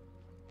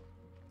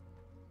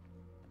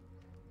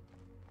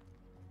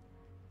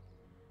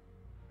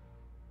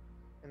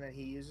 And then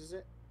he uses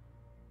it.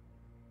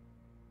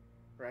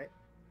 Right.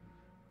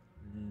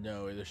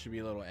 No, there should be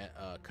a little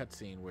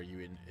cutscene where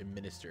you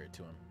administer it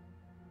to him.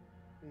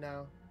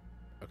 No.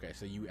 Okay,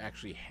 so you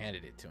actually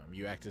handed it to him.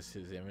 You act as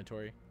his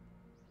inventory?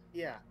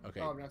 Yeah.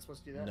 Okay. Oh, I'm not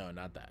supposed to do that. No,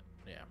 not that.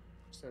 Yeah.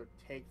 So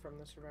take from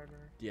the survivor.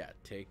 Yeah,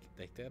 take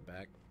that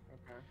back.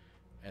 Okay.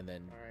 And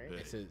then All right.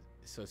 it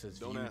says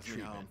Don't view ask me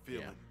treatment. how I'm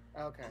feeling,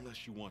 Okay.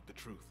 unless you want the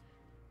truth.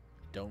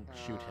 Don't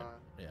shoot him.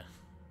 Yeah.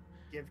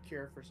 Give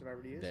cure for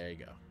survivor to use. There you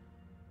go.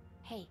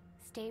 Hey,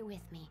 stay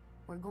with me.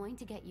 We're going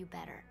to get you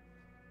better.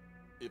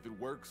 If it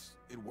works,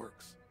 it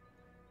works.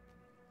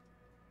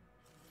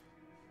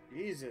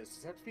 Jesus, does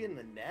that have to be in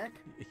the neck?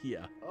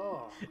 Yeah.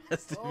 Oh.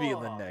 Has to be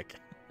in the Oh. neck.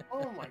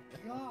 Oh my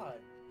God.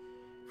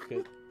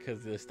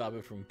 Because they stop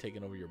it from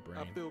taking over your brain.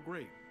 I feel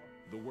great.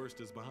 The worst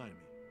is behind me.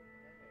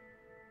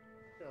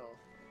 Phil.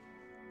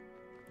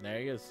 There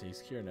he goes.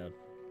 He's cured now. Okay.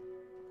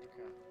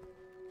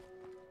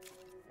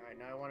 All right,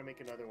 now I want to make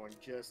another one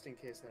just in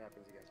case that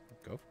happens again.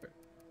 Go for it.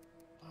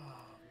 Oh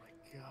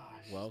my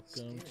gosh. Welcome this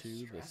game is to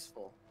this.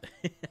 stressful.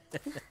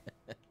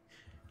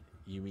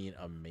 You mean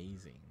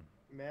amazing?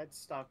 Med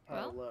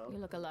stockpile Well, low. you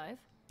look alive.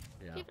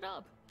 Yeah. Keep it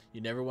up. You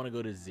never want to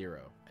go to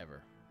 0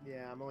 ever.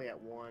 Yeah, I'm only at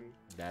 1.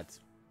 That's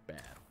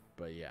bad.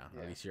 But yeah,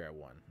 Yeah. at least you're at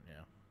 1.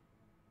 Yeah.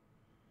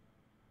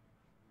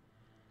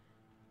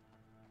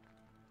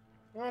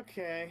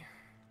 Okay.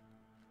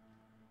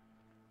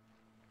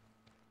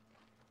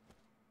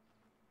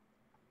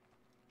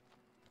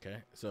 Okay.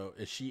 So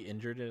is she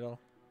injured at all?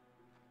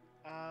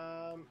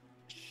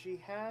 She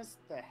has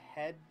the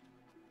head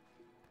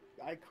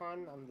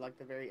icon on like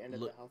the very end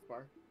of Look- the health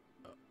bar.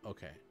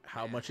 Okay.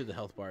 How much of the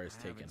health bar is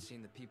I taken? haven't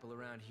seen the people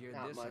around here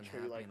Not this much,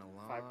 maybe unhappy like in a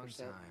long 5%.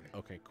 time.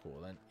 Okay, cool.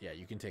 Then yeah,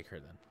 you can take her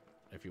then,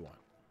 if you want.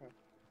 Okay.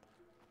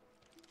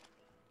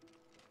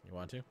 You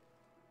want to?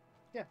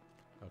 Yeah.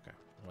 Okay.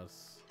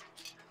 Let's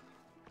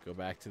go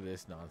back to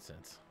this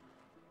nonsense.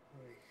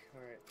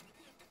 All right.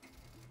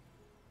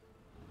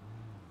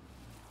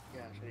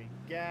 Gosh, I need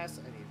gas.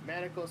 I need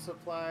medical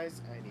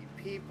supplies. I need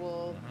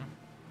people.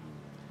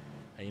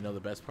 And you know the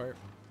best part?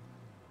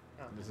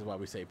 Oh. This is why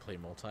we say play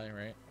multi,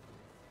 right?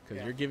 Because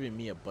Yeah. you're giving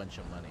me a bunch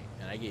of money,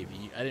 and I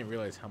didn't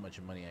realize how much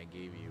money I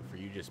gave you for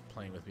you just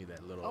playing with me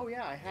that little. Oh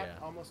yeah, I have Yeah.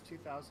 almost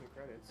 2,000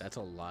 credits. That's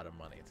a lot of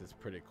money. It's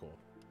pretty cool.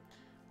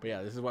 But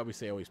yeah, this is why we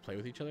say always play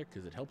with each other,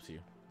 because it helps you.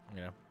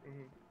 You know.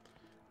 Mhm.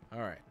 All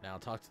right, now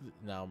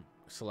now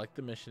select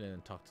the mission and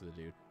then talk to the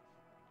dude.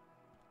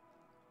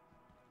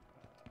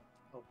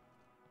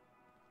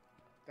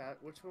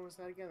 Which one was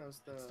that again? That was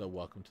the. It's the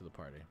welcome to the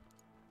party.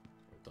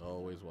 The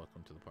always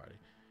welcome to the party.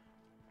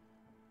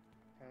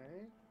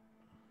 Okay.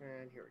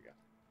 And here we go.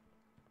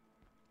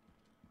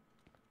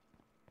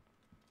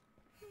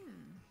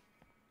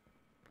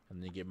 And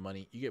then you get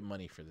money. You get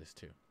money for this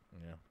too.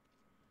 You know.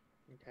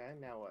 Okay.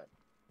 Now what?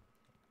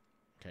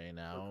 Okay,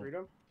 now Recruit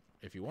 'em?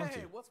 if you want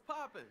to, what's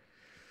poppin'?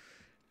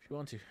 if you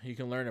want to, you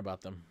can learn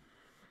about them.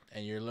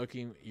 And you're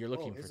looking Oh,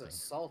 for his things.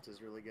 assault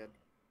is really good.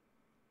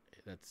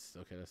 That's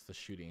okay. That's the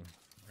shooting,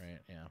 right?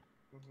 Yeah.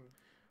 Mhm.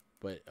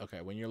 But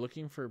okay, when you're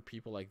looking for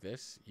people like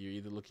this, you're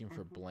either looking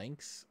for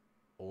blanks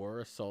or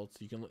assaults.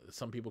 You can.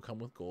 Some people come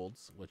with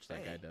golds, which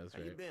that guy does, How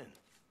you right? been?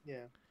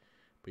 Yeah.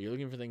 But you're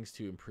looking for things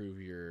to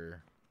improve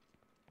your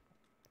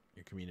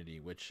community.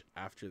 Which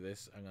after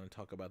this, I'm going to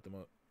talk about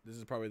this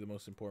is probably the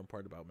most important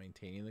part about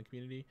maintaining the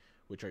community,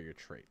 which are your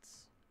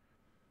traits.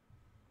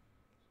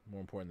 More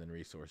important than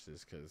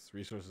resources, because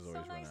resources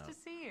always run out. to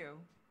see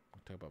you.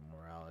 Talk about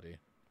morality.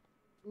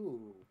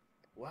 Ooh.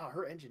 Wow,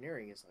 her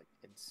engineering is like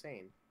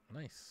insane.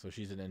 Nice. So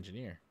she's an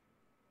engineer.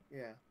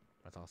 Yeah.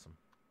 That's awesome.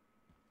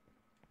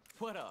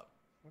 What up?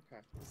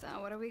 Okay. So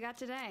what do we got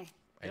today?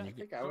 And I you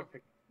think I would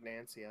pick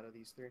Nancy out of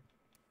these 3.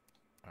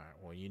 all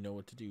right. Well, you know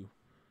what to do.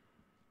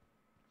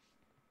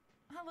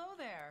 Hello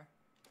there.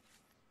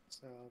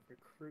 So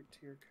recruit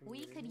to your We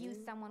community. could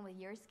use someone with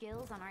your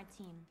skills on our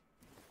team.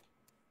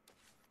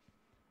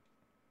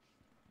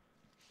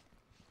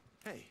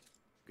 Hey,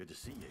 good to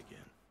see you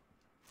again.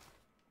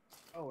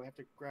 Oh, I have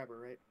to grab her,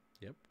 right?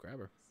 Yep. Grab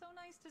her. So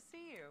nice to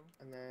see you.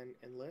 And then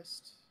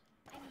enlist.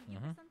 I need you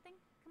for something.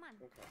 Come on.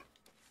 Okay.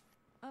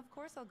 Of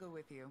course I'll go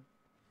with you.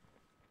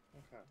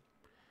 Okay.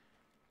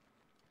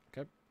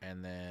 Okay.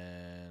 And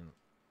then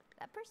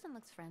That person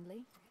looks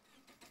friendly.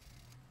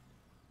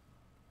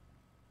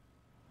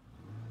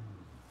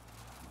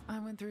 I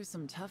went through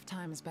some tough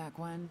times back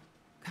when.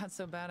 Got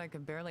so bad I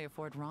could barely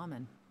afford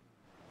ramen.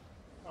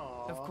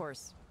 Aww. Of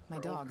course, my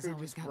Her old dogs crew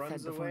always just got fed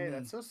runs before away. me.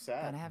 That's so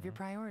sad. Gotta have your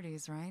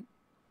priorities, right?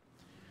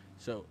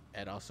 so,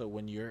 and also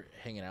when you're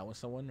hanging out with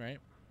someone, right?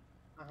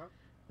 Uh-huh.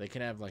 They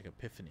can have like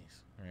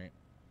epiphanies, right?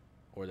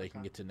 Or they can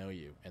Okay. get to know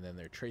you, and then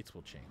their traits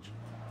will change.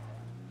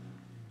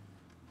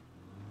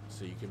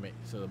 So you can make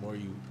the more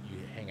you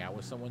hang out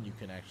with someone, you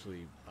can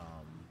actually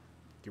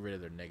get rid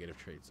of their negative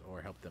traits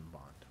or help them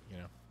bond. You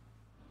know,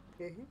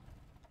 Mm-hmm.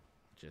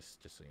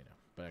 just so you know.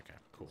 But okay,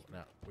 cool.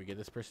 Now we get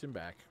this person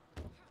back.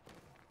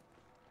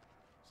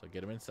 So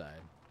get them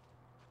inside.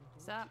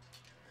 What's up?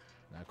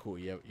 Now cool.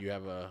 You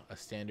have a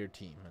standard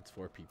team. That's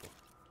 4 people.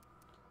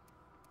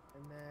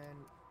 And then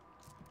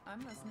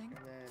I'm listening.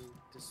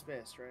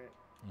 dismissed, right?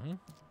 Mm-hmm.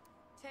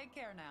 Take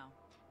care now.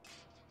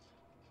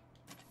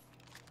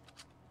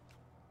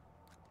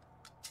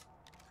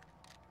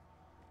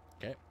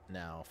 Okay.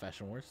 Now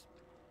Fashion Wars.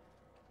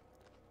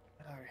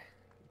 All right.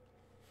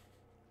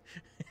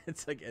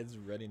 It's like Ed's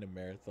running a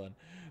marathon.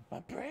 My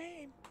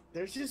brain.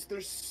 There's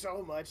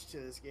so much to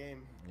this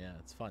game. Yeah,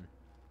 it's fun.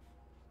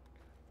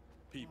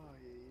 People, Oh,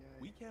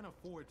 yeah. we can't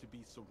afford to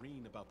be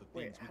serene about the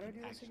Wait, things how we do I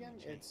can do this actually again?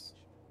 change. It's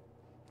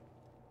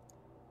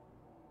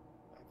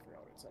I forgot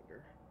what it's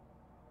under.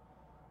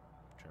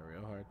 Try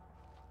real hard.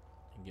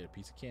 You can get a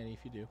piece of candy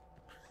if you do.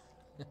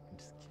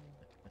 Just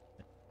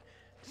kidding.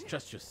 Just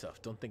trust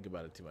yourself. Don't think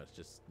about it too much.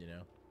 Just,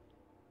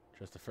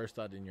 trust the first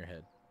thought in your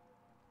head.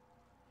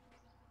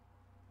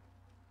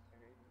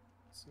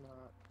 It's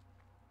not.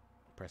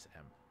 Press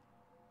M.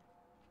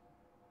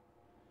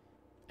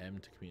 M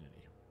to community.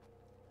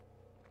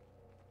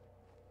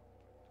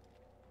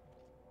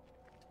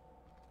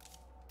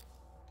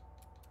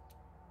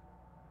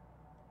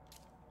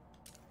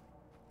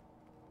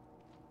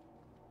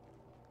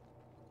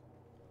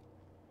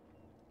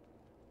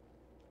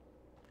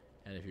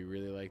 And if you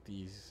really like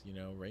these,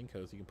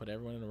 raincoats, you can put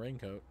everyone in a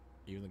raincoat.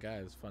 Even the guy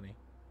is funny.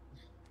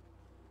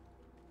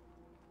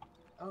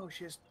 Oh,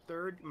 she has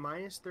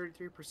minus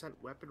 33%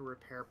 weapon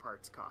repair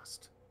parts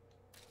cost.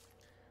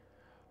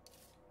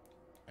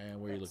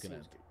 And where are you That looking at?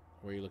 seems good.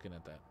 Where are you looking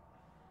at that?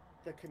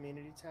 The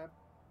community tab.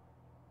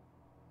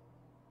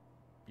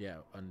 Yeah,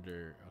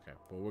 under. Okay,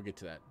 well, we'll get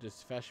to that.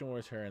 Just Fashion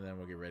Wars her, and then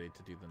we'll get ready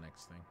to do the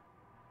next thing.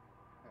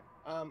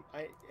 Okay.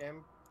 I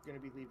am gonna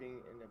be leaving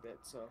in a bit,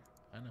 so.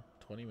 I know,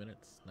 20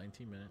 minutes,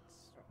 19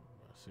 minutes,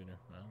 sooner.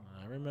 Well,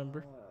 I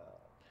remember.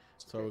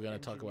 So we're gonna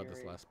talk about this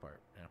engineering- last part.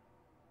 Yeah.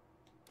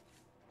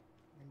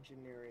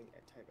 Engineering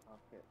a type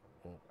outfit.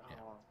 Well, yeah.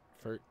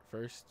 Oh.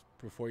 First,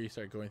 before you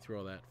start going through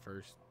all that,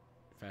 first,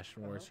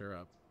 Fashion Wars her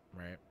up,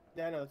 right?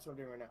 Yeah, no, that's what I'm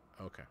doing right now.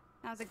 Okay.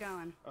 How's it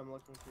going? I'm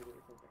looking through the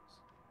different things.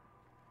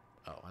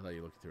 Oh, I thought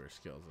you looked through her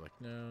skills. Like,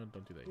 no,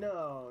 don't do that. yet.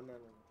 No.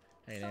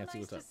 Hey, So Nancy,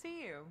 nice what's to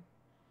see you.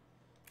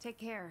 Take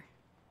care.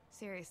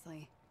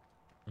 Seriously.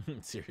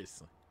 up?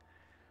 Seriously.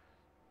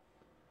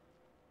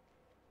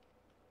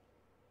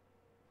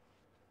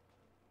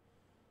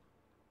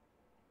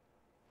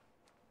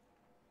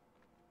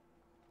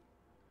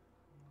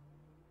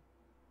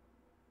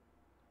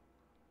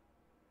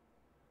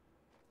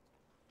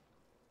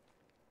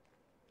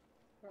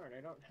 Darn,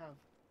 I don't have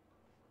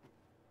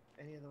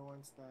any of the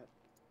ones that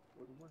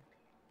would work.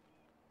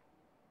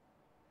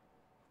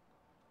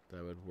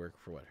 That would work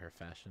for what? Her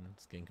fashion,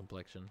 skin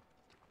complexion,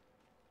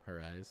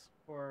 her eyes,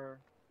 Or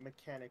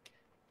mechanic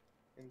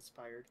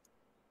inspired.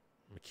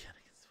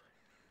 mechanic is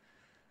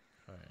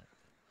fine. All right.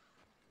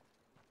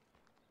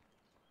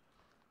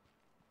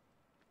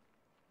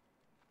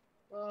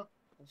 Well,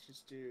 let's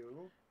just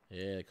do.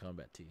 Yeah,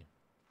 combat T.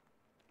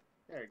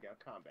 There we go,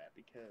 combat,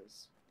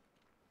 because.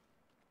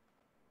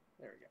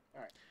 There we go.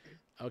 All right.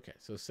 Okay,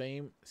 so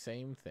same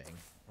thing,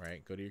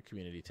 right? Go to your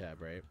community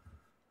tab, right?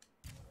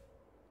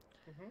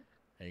 Mm-hmm.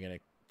 And you're gonna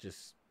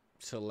just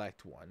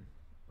select one,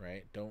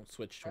 right? Don't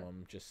switch to Okay.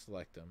 them. Just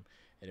select them,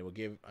 and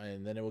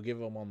then it will give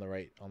them on the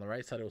right. On the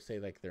right side, it will say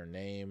like their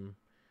name,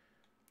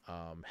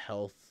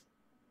 health,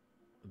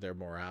 their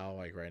morale.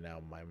 Like right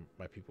now,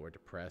 my people are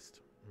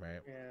depressed,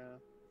 right? Yeah.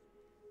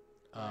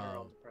 They're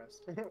all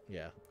depressed.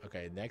 Yeah.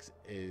 Okay. Next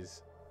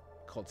is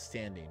called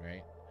standing,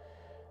 right?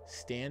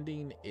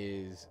 Standing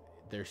is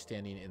they're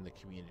standing in the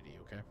community.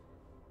 Okay.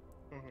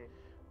 Mm-hmm.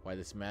 Why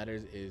this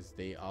matters is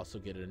they also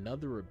get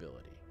another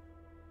ability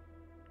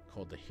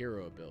called the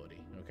hero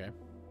ability. Okay.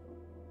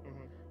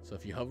 Mm-hmm. So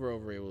if you hover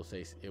over it,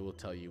 it will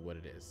tell you what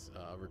it is.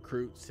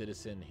 Recruit,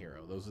 citizen,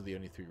 hero. Those are the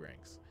only 3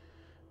 ranks.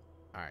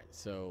 All right.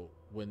 So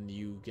when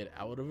you get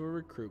out of a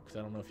recruit, because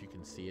I don't know if you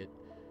can see it,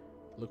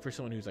 look for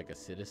someone who's like a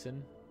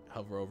citizen.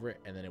 Hover over it,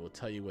 and then it will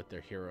tell you what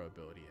their hero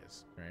ability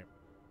is. Right.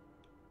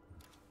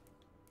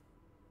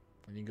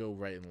 And you go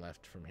right and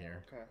left from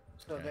here. Okay.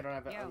 So Okay. they don't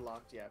have it Yeah.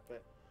 unlocked yet,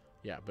 but.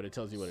 Yeah, but it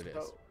tells you what it is.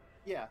 So,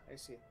 yeah, I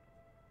see.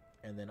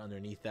 And then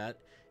underneath that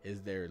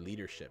is their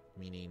leadership,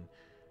 meaning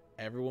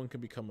anyone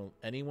can become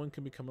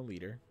a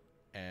leader,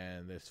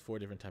 and there's 4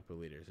 different types of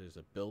leaders. There's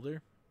a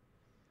builder,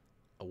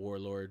 a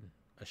warlord,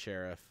 a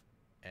sheriff,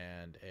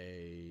 and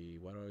a,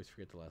 why do I always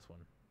forget the last one?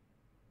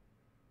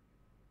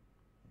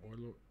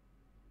 Warlord.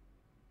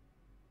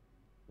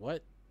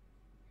 What?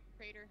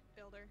 Trader,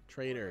 builder.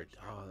 Trader.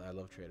 Oh, I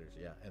love traders.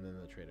 Yeah, and then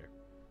the trader.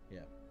 Yeah.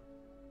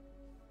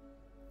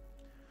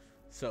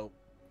 So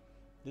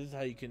this is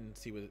how you can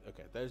see what.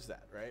 Okay, there's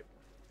that, right?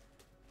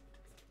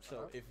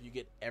 So if you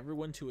get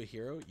everyone to a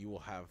hero, you will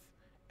have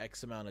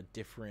X amount of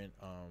different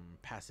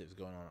passives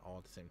going on all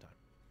at the same time.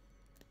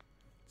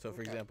 So,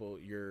 for example,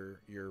 your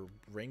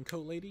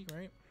raincoat lady,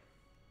 right?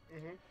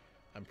 Mm-hmm.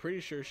 I'm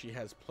pretty sure she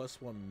has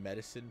 +1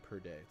 medicine per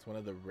day. It's one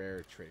of the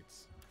rare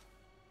traits.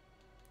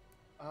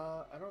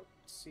 I don't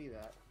see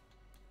that.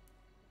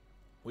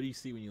 What do you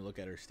see when you look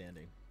at her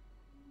standing?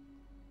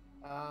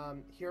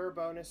 Hero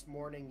bonus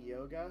morning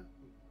yoga,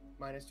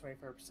 minus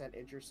 25%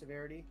 injury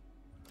severity.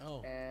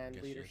 Oh, and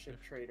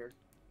leadership trader.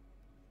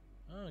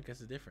 Oh, I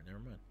guess it's different. Never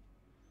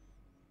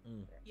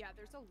mind. Yeah,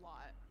 there's a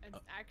lot. I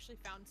actually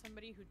found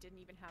somebody who didn't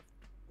even have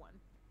one.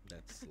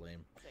 That's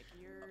lame. It's like,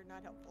 you're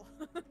not helpful.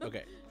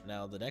 Okay,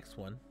 now the next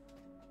one,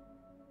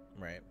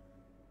 right?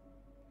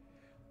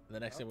 The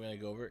next thing we're going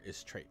to go over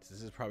is traits.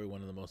 This is probably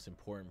one of the most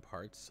important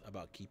parts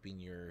about keeping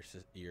your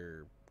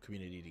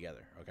community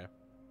together, okay?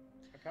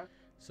 Okay.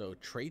 So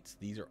traits,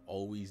 these are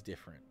always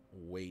different,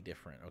 way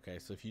different, okay?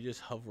 So if you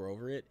just hover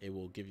over it, it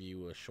will give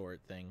you a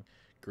short thing.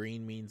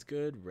 Green means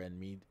good, red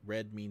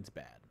means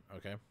bad,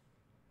 okay?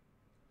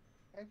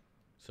 Okay.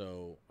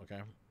 So,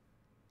 okay.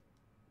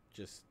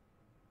 Just,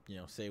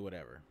 say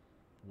whatever.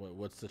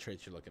 What's the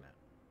traits you're looking at?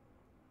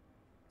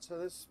 So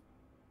this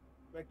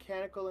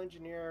mechanical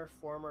engineer,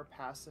 former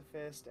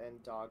pacifist,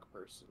 and dog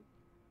person.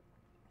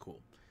 Cool.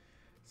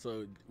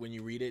 So when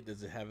you read it,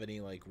 does it have any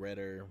like red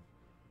or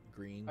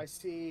green? I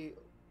see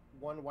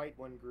 1 white,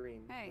 1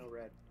 green, Hey. no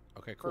red.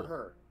 Okay, cool. For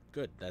her.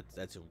 Good.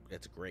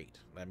 That's great.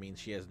 That means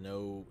she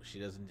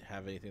doesn't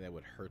have anything that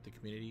would hurt the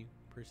community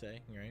per se,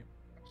 right?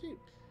 Actually,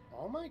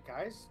 all my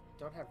guys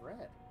don't have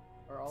red,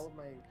 or all of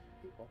my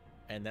people.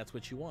 And that's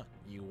what you want.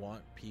 You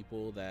want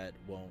people that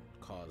won't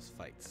cause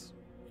fights.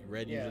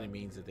 Red usually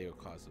means that they will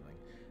cause something.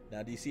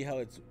 Now, do you see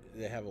how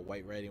they have a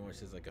white writing where it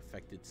says like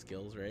affected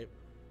skills, right?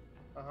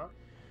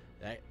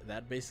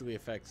 That basically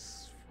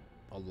affects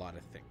a lot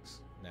of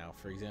things. Now,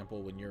 for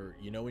example, when you're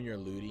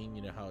looting,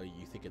 you know how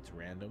you think it's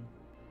random,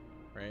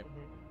 right?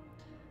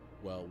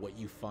 Well, what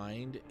you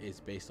find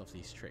is based off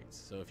these traits.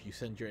 So if you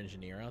send your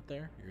engineer out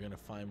there, you're gonna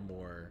find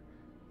more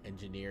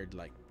engineered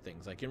like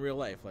things, like in real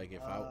life. Like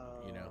if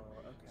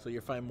so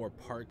you'll find more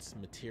parts,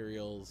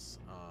 materials,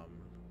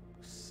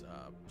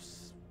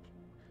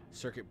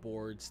 circuit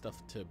boards,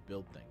 stuff to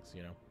build things,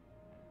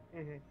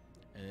 And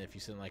if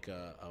you send like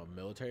a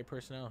military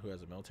personnel who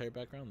has a military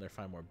background, they'll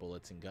find more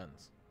bullets and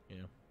guns,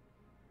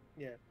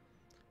 Yeah.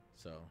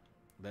 So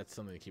that's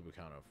something to keep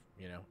account of,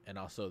 And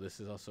also,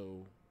 this is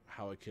also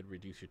how it could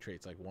reduce your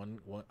traits. Like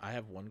I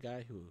have one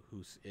guy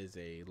who is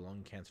a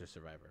lung cancer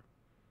survivor.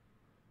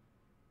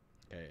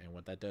 Okay, and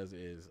what that does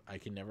is I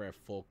can never have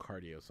full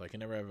cardio, so I can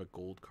never have a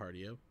gold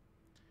cardio.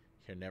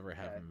 Can never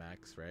have a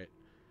max, right?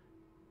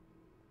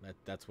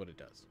 That's what it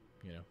does,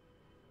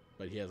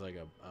 But he has like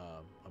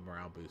a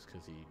morale boost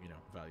because he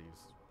values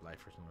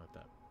life or something like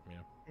that,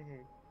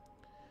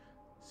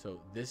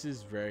 So this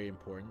is very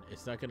important.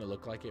 It's not going to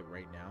look like it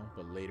right now,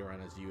 but later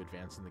on as you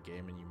advance in the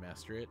game and you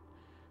master it,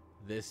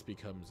 this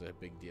becomes a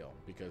big deal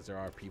because there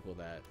are people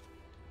that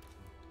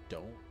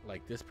don't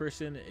like. This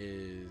person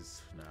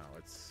is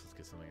let's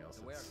get something else.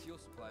 The way our fuel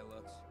supply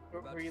looks.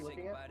 What were you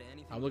looking at?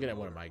 I'm looking at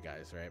one of my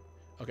guys, right?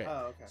 Okay.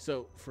 Oh, okay.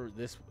 So for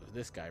this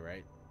guy,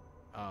 right?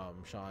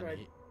 Sean,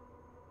 Right.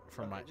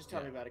 Just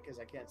tell me about it because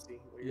I can't see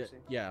what you're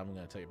saying. Yeah, I'm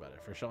gonna tell you about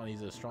it. For Sean,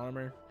 he's an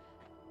astronomer.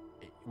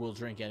 Will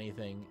drink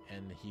anything,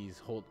 and he's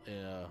hold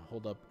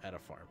up at a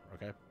farm.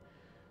 Okay.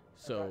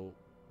 So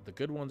the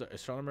good ones,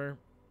 astronomer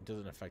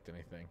doesn't affect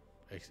anything.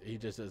 He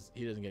doesn't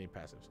get any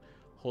passives.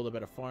 Hold up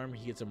at a farm,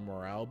 he gets a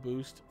morale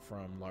boost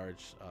from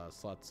large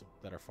slots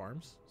that are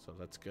farms, so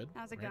that's good.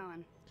 How's it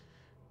going?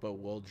 But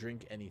will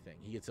drink anything.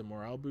 He gets a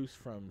morale boost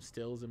from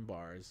stills and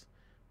bars,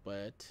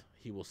 but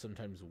he will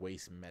sometimes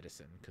waste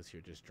medicine because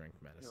he'll just drink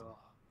medicine. Oh,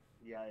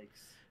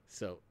 yikes.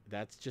 So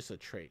that's just a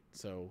trait.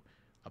 So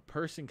a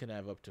person can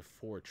have up to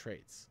 4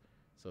 traits.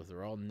 So if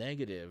they're all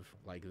negative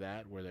like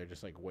that, where they're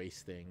just like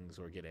waste things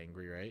or get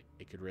angry, right?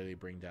 It could really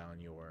bring down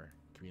your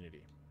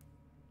community.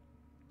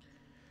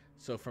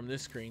 So from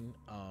this screen,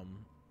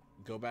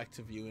 go back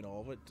to viewing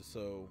all of it.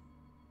 So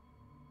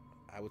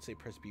I would say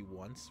press B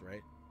once,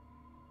 right?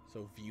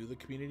 So view the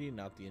community,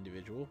 not the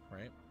individual,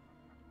 right?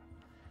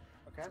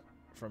 Okay.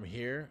 From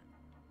here,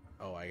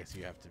 I guess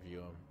you have to view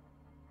them.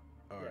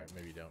 All right,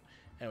 maybe you don't.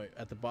 Anyway,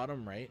 at the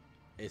bottom right,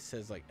 it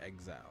says like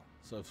exile.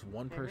 So if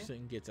one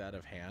person gets out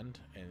of hand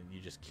and you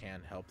just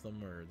can't help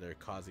them, or they're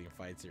causing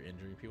fights or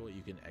injuring people,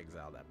 you can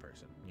exile that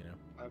person,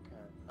 Okay.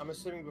 I'm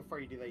assuming before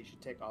you do that, you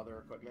should take all their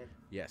equipment.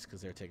 Yes,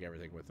 because they'll take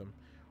everything with them.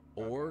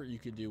 Or you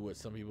can do what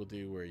some people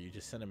do, where you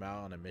just send him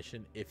out on a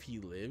mission. If he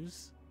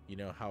lives, you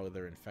know how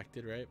they're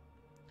infected, right?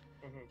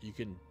 You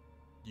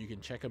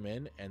can check him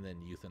in and then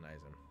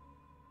euthanize him.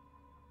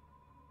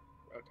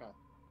 Okay.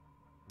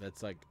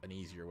 That's like an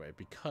easier way,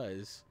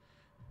 because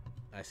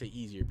I say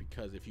easier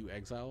because if you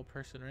exile a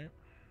person, right?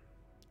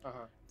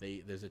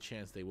 There's a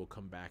chance they will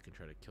come back and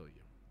try to kill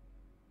you.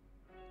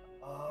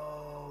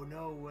 Oh,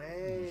 no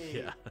way.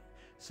 Yeah.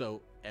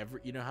 So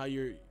you know how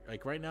you're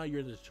like right now you're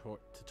in the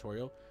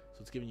tutorial,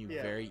 so it's giving you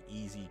very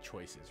easy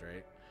choices,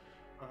 right?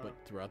 But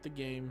throughout the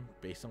game,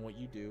 based on what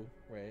you do,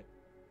 right?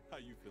 How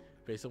you feeling?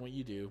 Based on what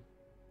you do,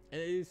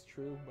 and it is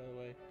true, by the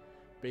way,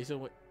 based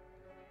on what.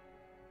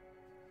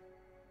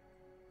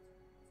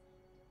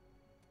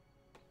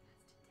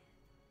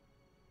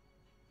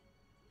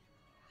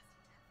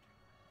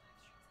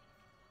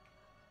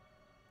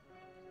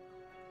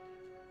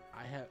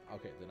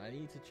 Then I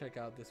need to check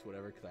out this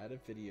whatever, because I had a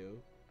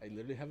video. I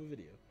literally have a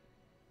video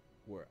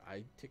where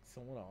I ticked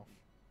someone off,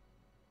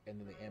 and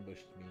then they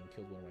ambushed me and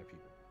killed one of my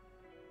people.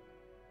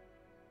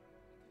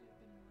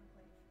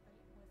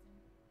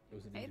 It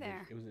was an Hey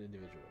individual. there. It was an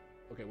individual.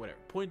 Okay, whatever.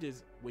 Point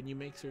is, when you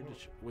make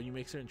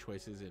certain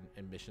choices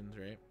in missions,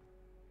 right?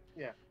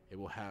 Yeah. It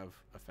will have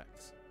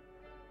effects.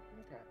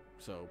 Okay.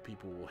 So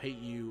people will hate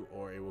you,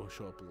 or it will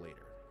show up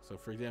later. So,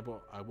 for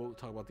example, I won't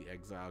talk about the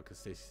exile because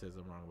Stacy says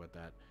I'm wrong about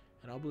that,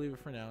 and I'll believe it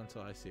for now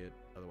until I see it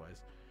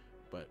otherwise.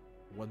 But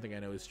one thing I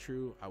know is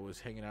true. I was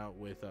hanging out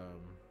with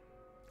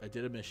I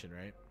did a mission,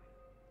 right?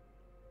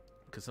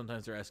 Because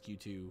sometimes they ask you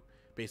to,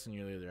 based on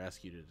your leader, they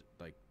ask you to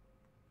like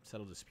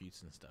settle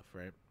disputes and stuff,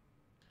 right?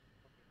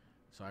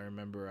 So I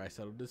remember I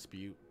settled a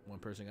dispute. One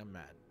person got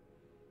mad.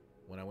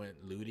 When I went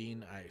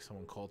looting,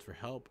 someone called for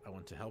help. I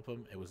went to help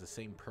him. It was the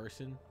same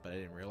person, but I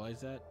didn't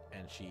realize that.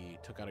 And she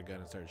took out a gun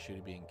and started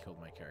shooting me and killed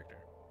my character.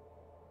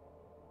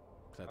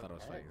 Because I thought I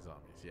was fighting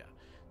zombies. Yeah.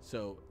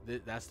 So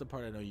that's the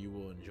part I know you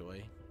will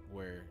enjoy,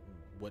 where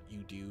what you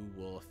do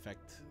will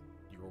affect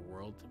your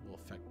world, will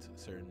affect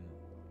certain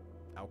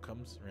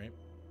outcomes, right?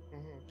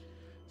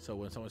 So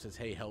when someone says,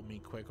 hey, help me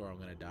quick or I'm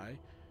going to die,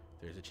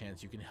 there's a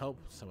chance you can help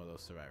some of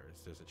those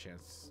survivors. There's a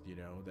chance, you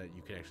know, that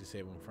you can actually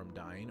save them from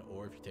dying,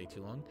 or if you take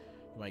too long,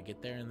 you might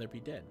get there and they'll be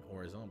dead,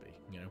 or a zombie,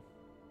 you know?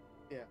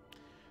 Yeah.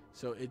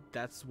 So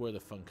that's where the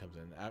fun comes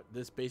in.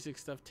 This basic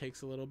stuff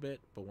takes a little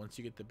bit, but once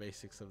you get the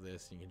basics of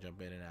this, you can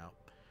jump in and out.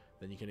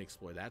 Then you can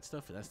explore that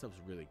stuff, and that stuff's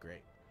really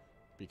great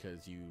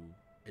because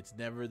it's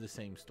never the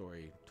same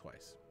story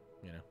twice,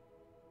 you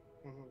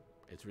know?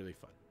 It's really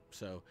fun.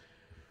 So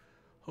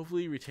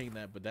hopefully you retain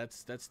that, but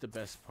that's the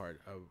best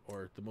part of,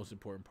 or the most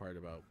important part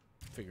about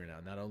figuring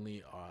out not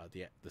only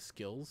the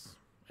skills.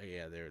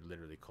 Yeah, they're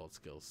literally called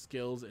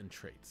skills and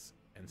traits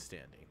and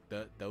standing.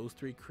 Those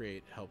three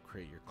help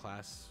create your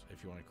class,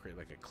 if you want to create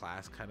like a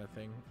class kind of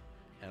thing,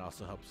 and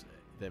also helps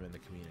them in the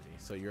community.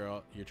 So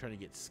you're trying to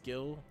get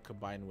skill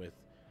combined with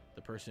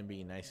the person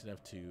being nice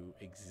enough to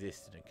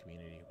exist in a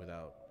community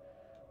without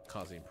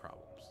causing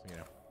problems, you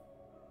know?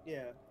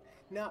 Yeah.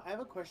 Now, I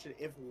have a question.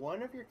 If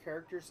one of your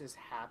characters is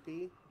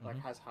happy, like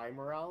has high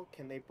morale,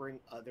 can they bring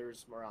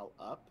others' morale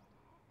up?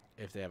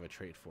 If they have a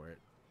trait for it.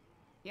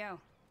 Yo.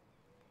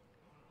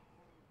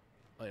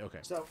 Like, okay.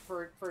 So,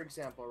 for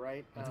example,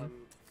 right,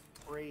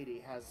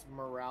 Brady has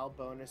morale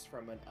bonus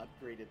from an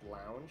upgraded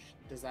lounge.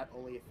 Does that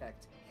only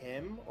affect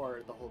him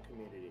or the whole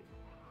community?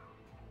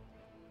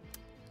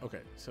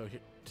 Okay, so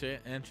to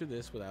answer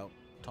this without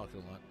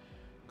talking a lot,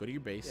 go to your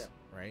base,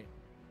 right?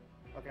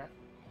 Okay.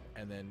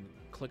 And then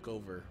click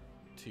over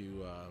to,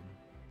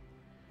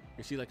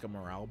 you see like a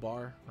morale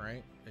bar,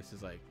 right? This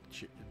is like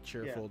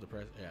cheerful,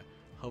 depressed. Yeah.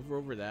 Hover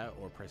over that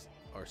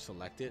or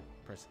select it,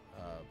 press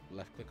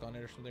left click on it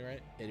or something,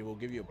 right? And it will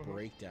give you a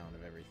breakdown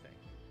of everything.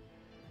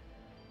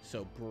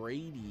 So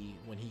Brady,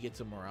 when he gets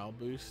a morale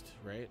boost,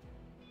 right,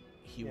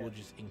 he will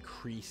just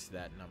increase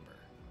that number.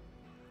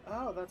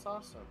 Oh, that's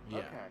awesome. Yeah.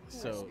 Okay.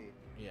 So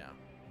yeah,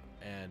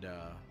 and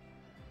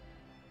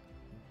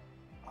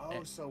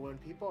so when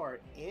people are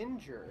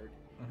injured,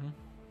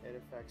 it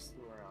affects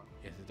the morale.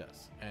 Yes, it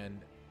does.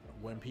 And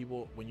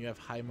when you have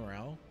high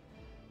morale,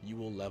 you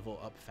will level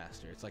up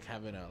faster. It's like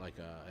having a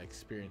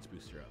experience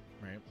booster up,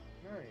 right?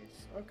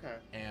 Nice. Okay.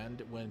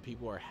 And when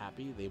people are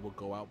happy, they will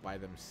go out by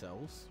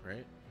themselves,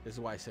 right? This is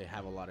why I say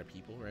have a lot of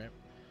people, right?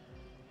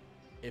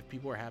 If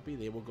people are happy,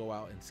 they will go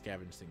out and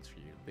scavenge things for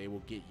you. They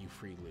will get you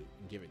free loot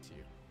and give it to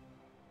you.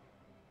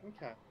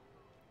 Okay.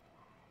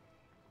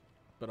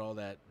 But all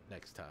that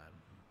next time.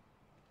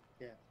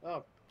 Yeah.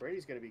 Oh,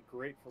 Brady's gonna be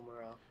great for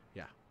morale.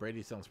 Yeah,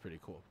 Brady sounds pretty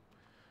cool.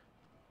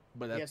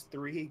 But he has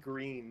 3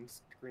 green.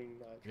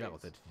 Yeah, well,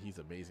 he's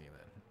amazing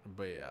then.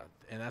 But yeah,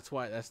 and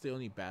that's the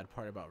only bad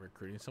part about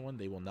recruiting someone.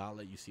 They will not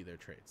let you see their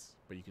traits,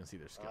 but you can see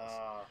their skills.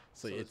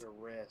 So it's a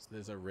risk.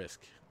 There's a risk.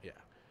 Yeah.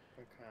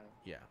 Okay.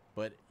 Yeah,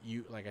 but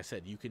like I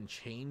said, you can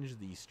change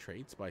these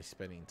traits by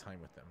spending time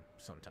with them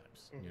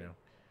sometimes, you know?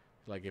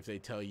 Like if they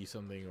tell you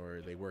something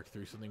or they work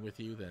through something with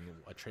you, then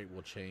a trait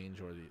will change,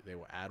 or they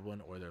will add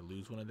one, or they'll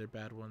lose one of their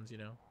bad ones, you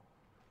know?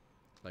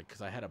 Like,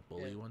 because I had a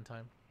bully one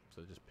time,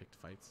 so I just picked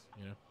fights,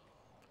 you know?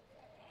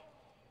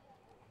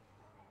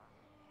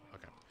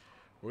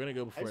 We're gonna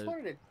go I before. just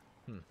wanted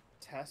to Hmm.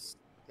 test.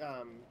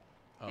 Oh,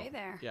 Hey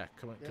there. Yeah,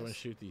 come and Yes.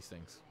 shoot these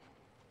things.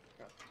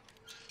 Okay.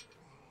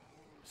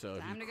 So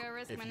Time to if you, go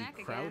risk if my you neck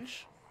again.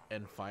 crouch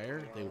and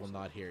fire, they will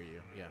not hear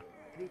you. Yeah.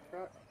 How do you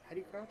crouch? How do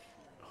you crouch?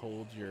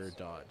 Hold your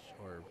dodge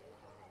or.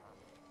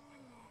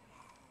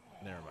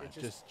 Never mind.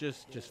 just-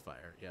 Just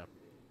fire. Yeah.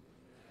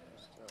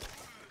 So,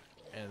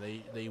 And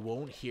they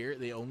won't hear.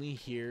 They only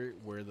hear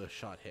where the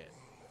shot hit.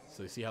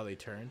 So you see how they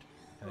turned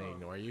and they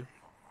ignore you.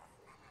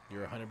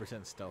 You're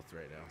 100% stealth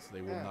right now, so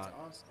they will that's not.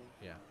 awesome.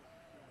 Yeah.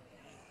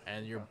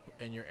 And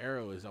your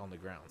arrow is on the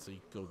ground, so you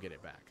can go get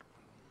it back.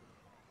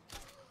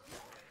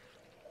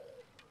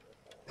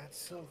 That's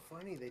so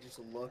funny. They just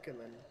look and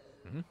then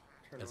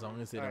turn As around.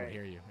 long as they don't Alright.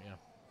 hear you. Yeah.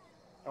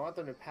 I want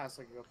them to pass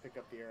so I can go pick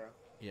up the arrow.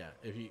 Yeah.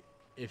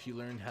 If you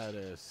learned how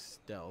to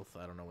stealth,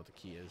 I don't know what the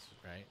key is,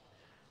 right?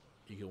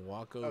 You can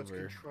walk over. Oh, it's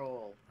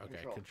control.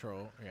 Okay,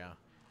 control. Yeah.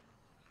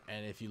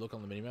 And if you look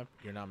on the minimap,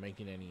 you're not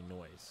making any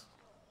noise,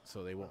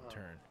 so they won't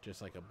turn,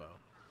 just like a bow.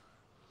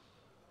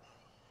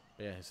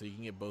 But yeah, so you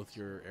can get both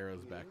your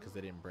arrows back because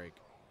they didn't break.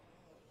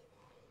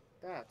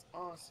 That's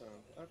awesome.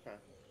 Okay.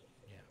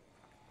 Yeah,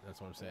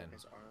 that's what I'm saying.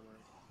 His armor.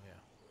 Yeah,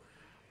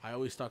 I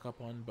always stock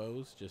up on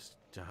bows just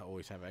to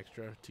always have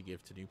extra to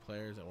give to new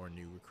players or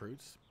new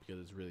recruits because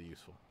it's really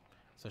useful.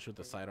 Especially with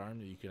the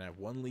sidearm, you can have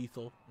one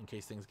lethal in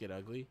case things get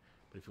ugly.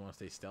 But if you want to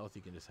stay stealth,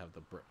 you can just have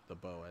the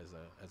bow as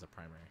a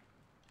primary.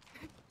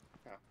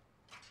 Yeah.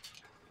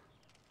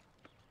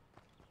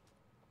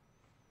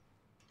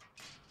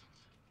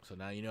 So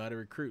now you know how to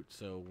recruit.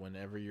 So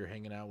whenever you're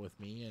hanging out with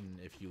me, and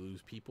if you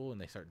lose people and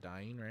they start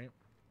dying, right?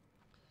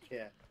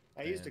 Yeah.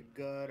 I used a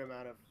good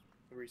amount of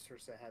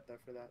resource I had there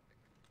for that.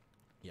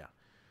 Yeah.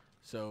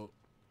 So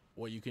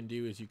what you can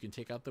do is you can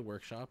take out the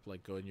workshop,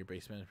 like go in your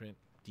base management,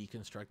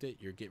 deconstruct it.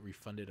 You get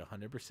refunded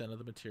 100% of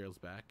the materials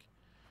back.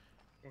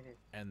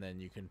 And then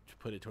you can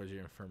put it towards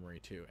your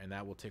infirmary too, and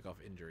that will take off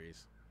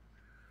injuries.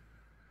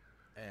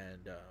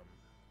 And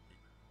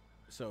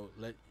so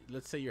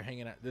let's say you're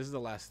hanging out. This is the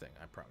last thing,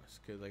 I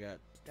promise, because I got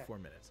 4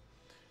 minutes.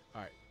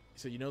 All right.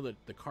 So you know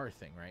the car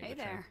thing, right? Hey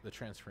there. The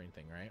transferring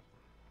thing, right?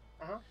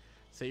 Uh-huh.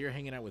 Say you're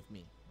hanging out with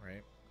me,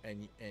 right?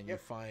 And you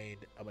find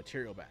a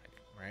material bag,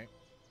 right?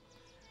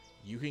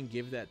 You can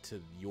give that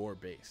to your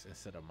base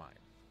instead of mine.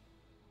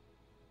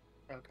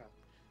 Okay.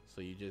 So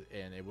you just,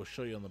 and it will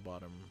show you on the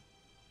bottom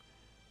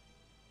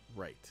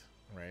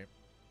right?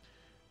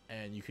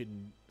 And you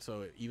can,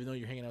 so even though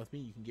you're hanging out with me,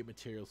 you can get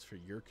materials for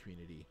your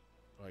community,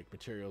 like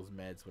materials,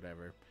 meds,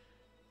 whatever,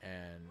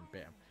 and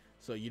bam.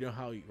 So you know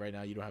how right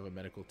now you don't have a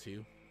medical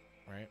 2,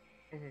 right?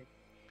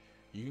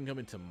 You can come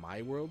into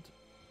my world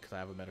because I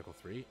have a medical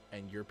 3,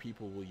 and your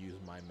people will use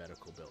my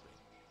medical building.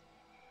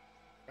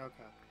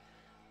 Okay.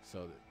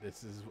 So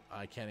this is,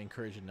 I can't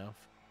encourage enough,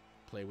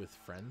 play with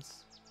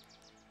friends.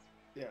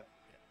 Yeah.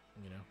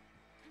 You know,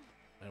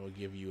 and will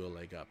give you a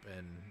leg up.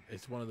 And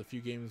it's one of the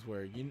few games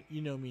where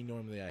you know me,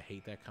 normally I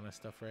hate that kind of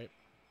stuff, right?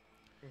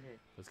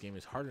 This game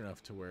is hard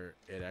enough to where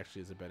it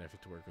actually is a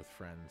benefit to work with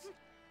friends,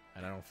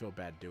 and I don't feel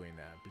bad doing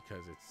that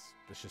because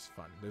it's just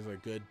fun. There's a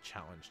good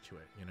challenge to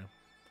it, you know.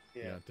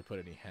 You don't have to put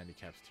any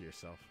handicaps to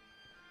yourself.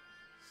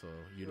 So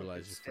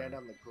utilize your stand friend.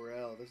 on the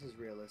grill. This is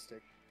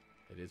realistic.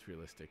 It is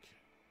realistic.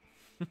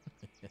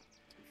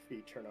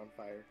 Feet turn on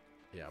fire.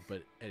 Yeah,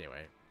 but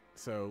anyway,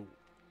 so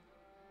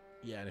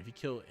yeah, and if you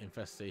kill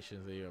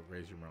infestations, they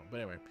raise your morale.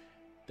 But anyway,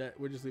 that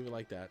we'll just leave it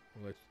like that.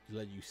 We'll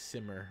let you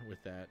simmer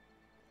with that.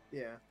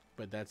 Yeah.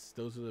 But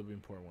those are the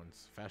important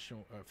ones.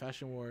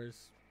 Fashion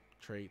wars,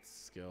 traits,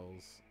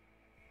 skills,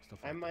 stuff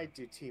like that. I might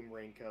do Team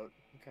Raincoat.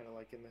 I'm kind of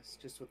liking this,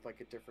 just with like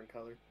a different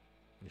color.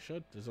 You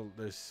should.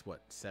 There's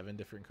what, 7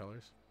 different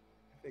colors?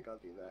 I think I'll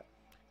do that.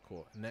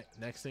 Cool.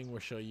 Next thing we'll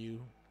show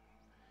you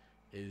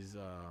is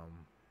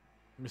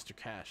Mr.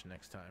 Cash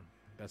next time.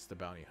 That's the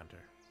bounty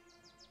hunter.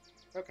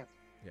 Okay.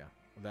 Yeah,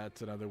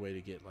 that's another way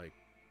to get like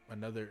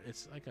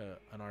it's like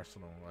an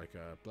arsenal, like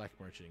a black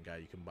merchant guy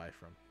you can buy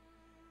from.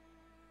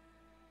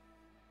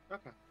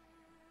 Okay.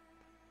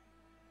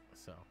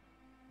 So,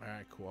 all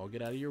right, cool. I'll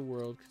get out of your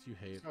world because you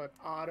hate. So it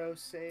auto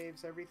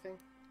saves everything.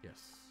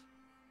 Yes.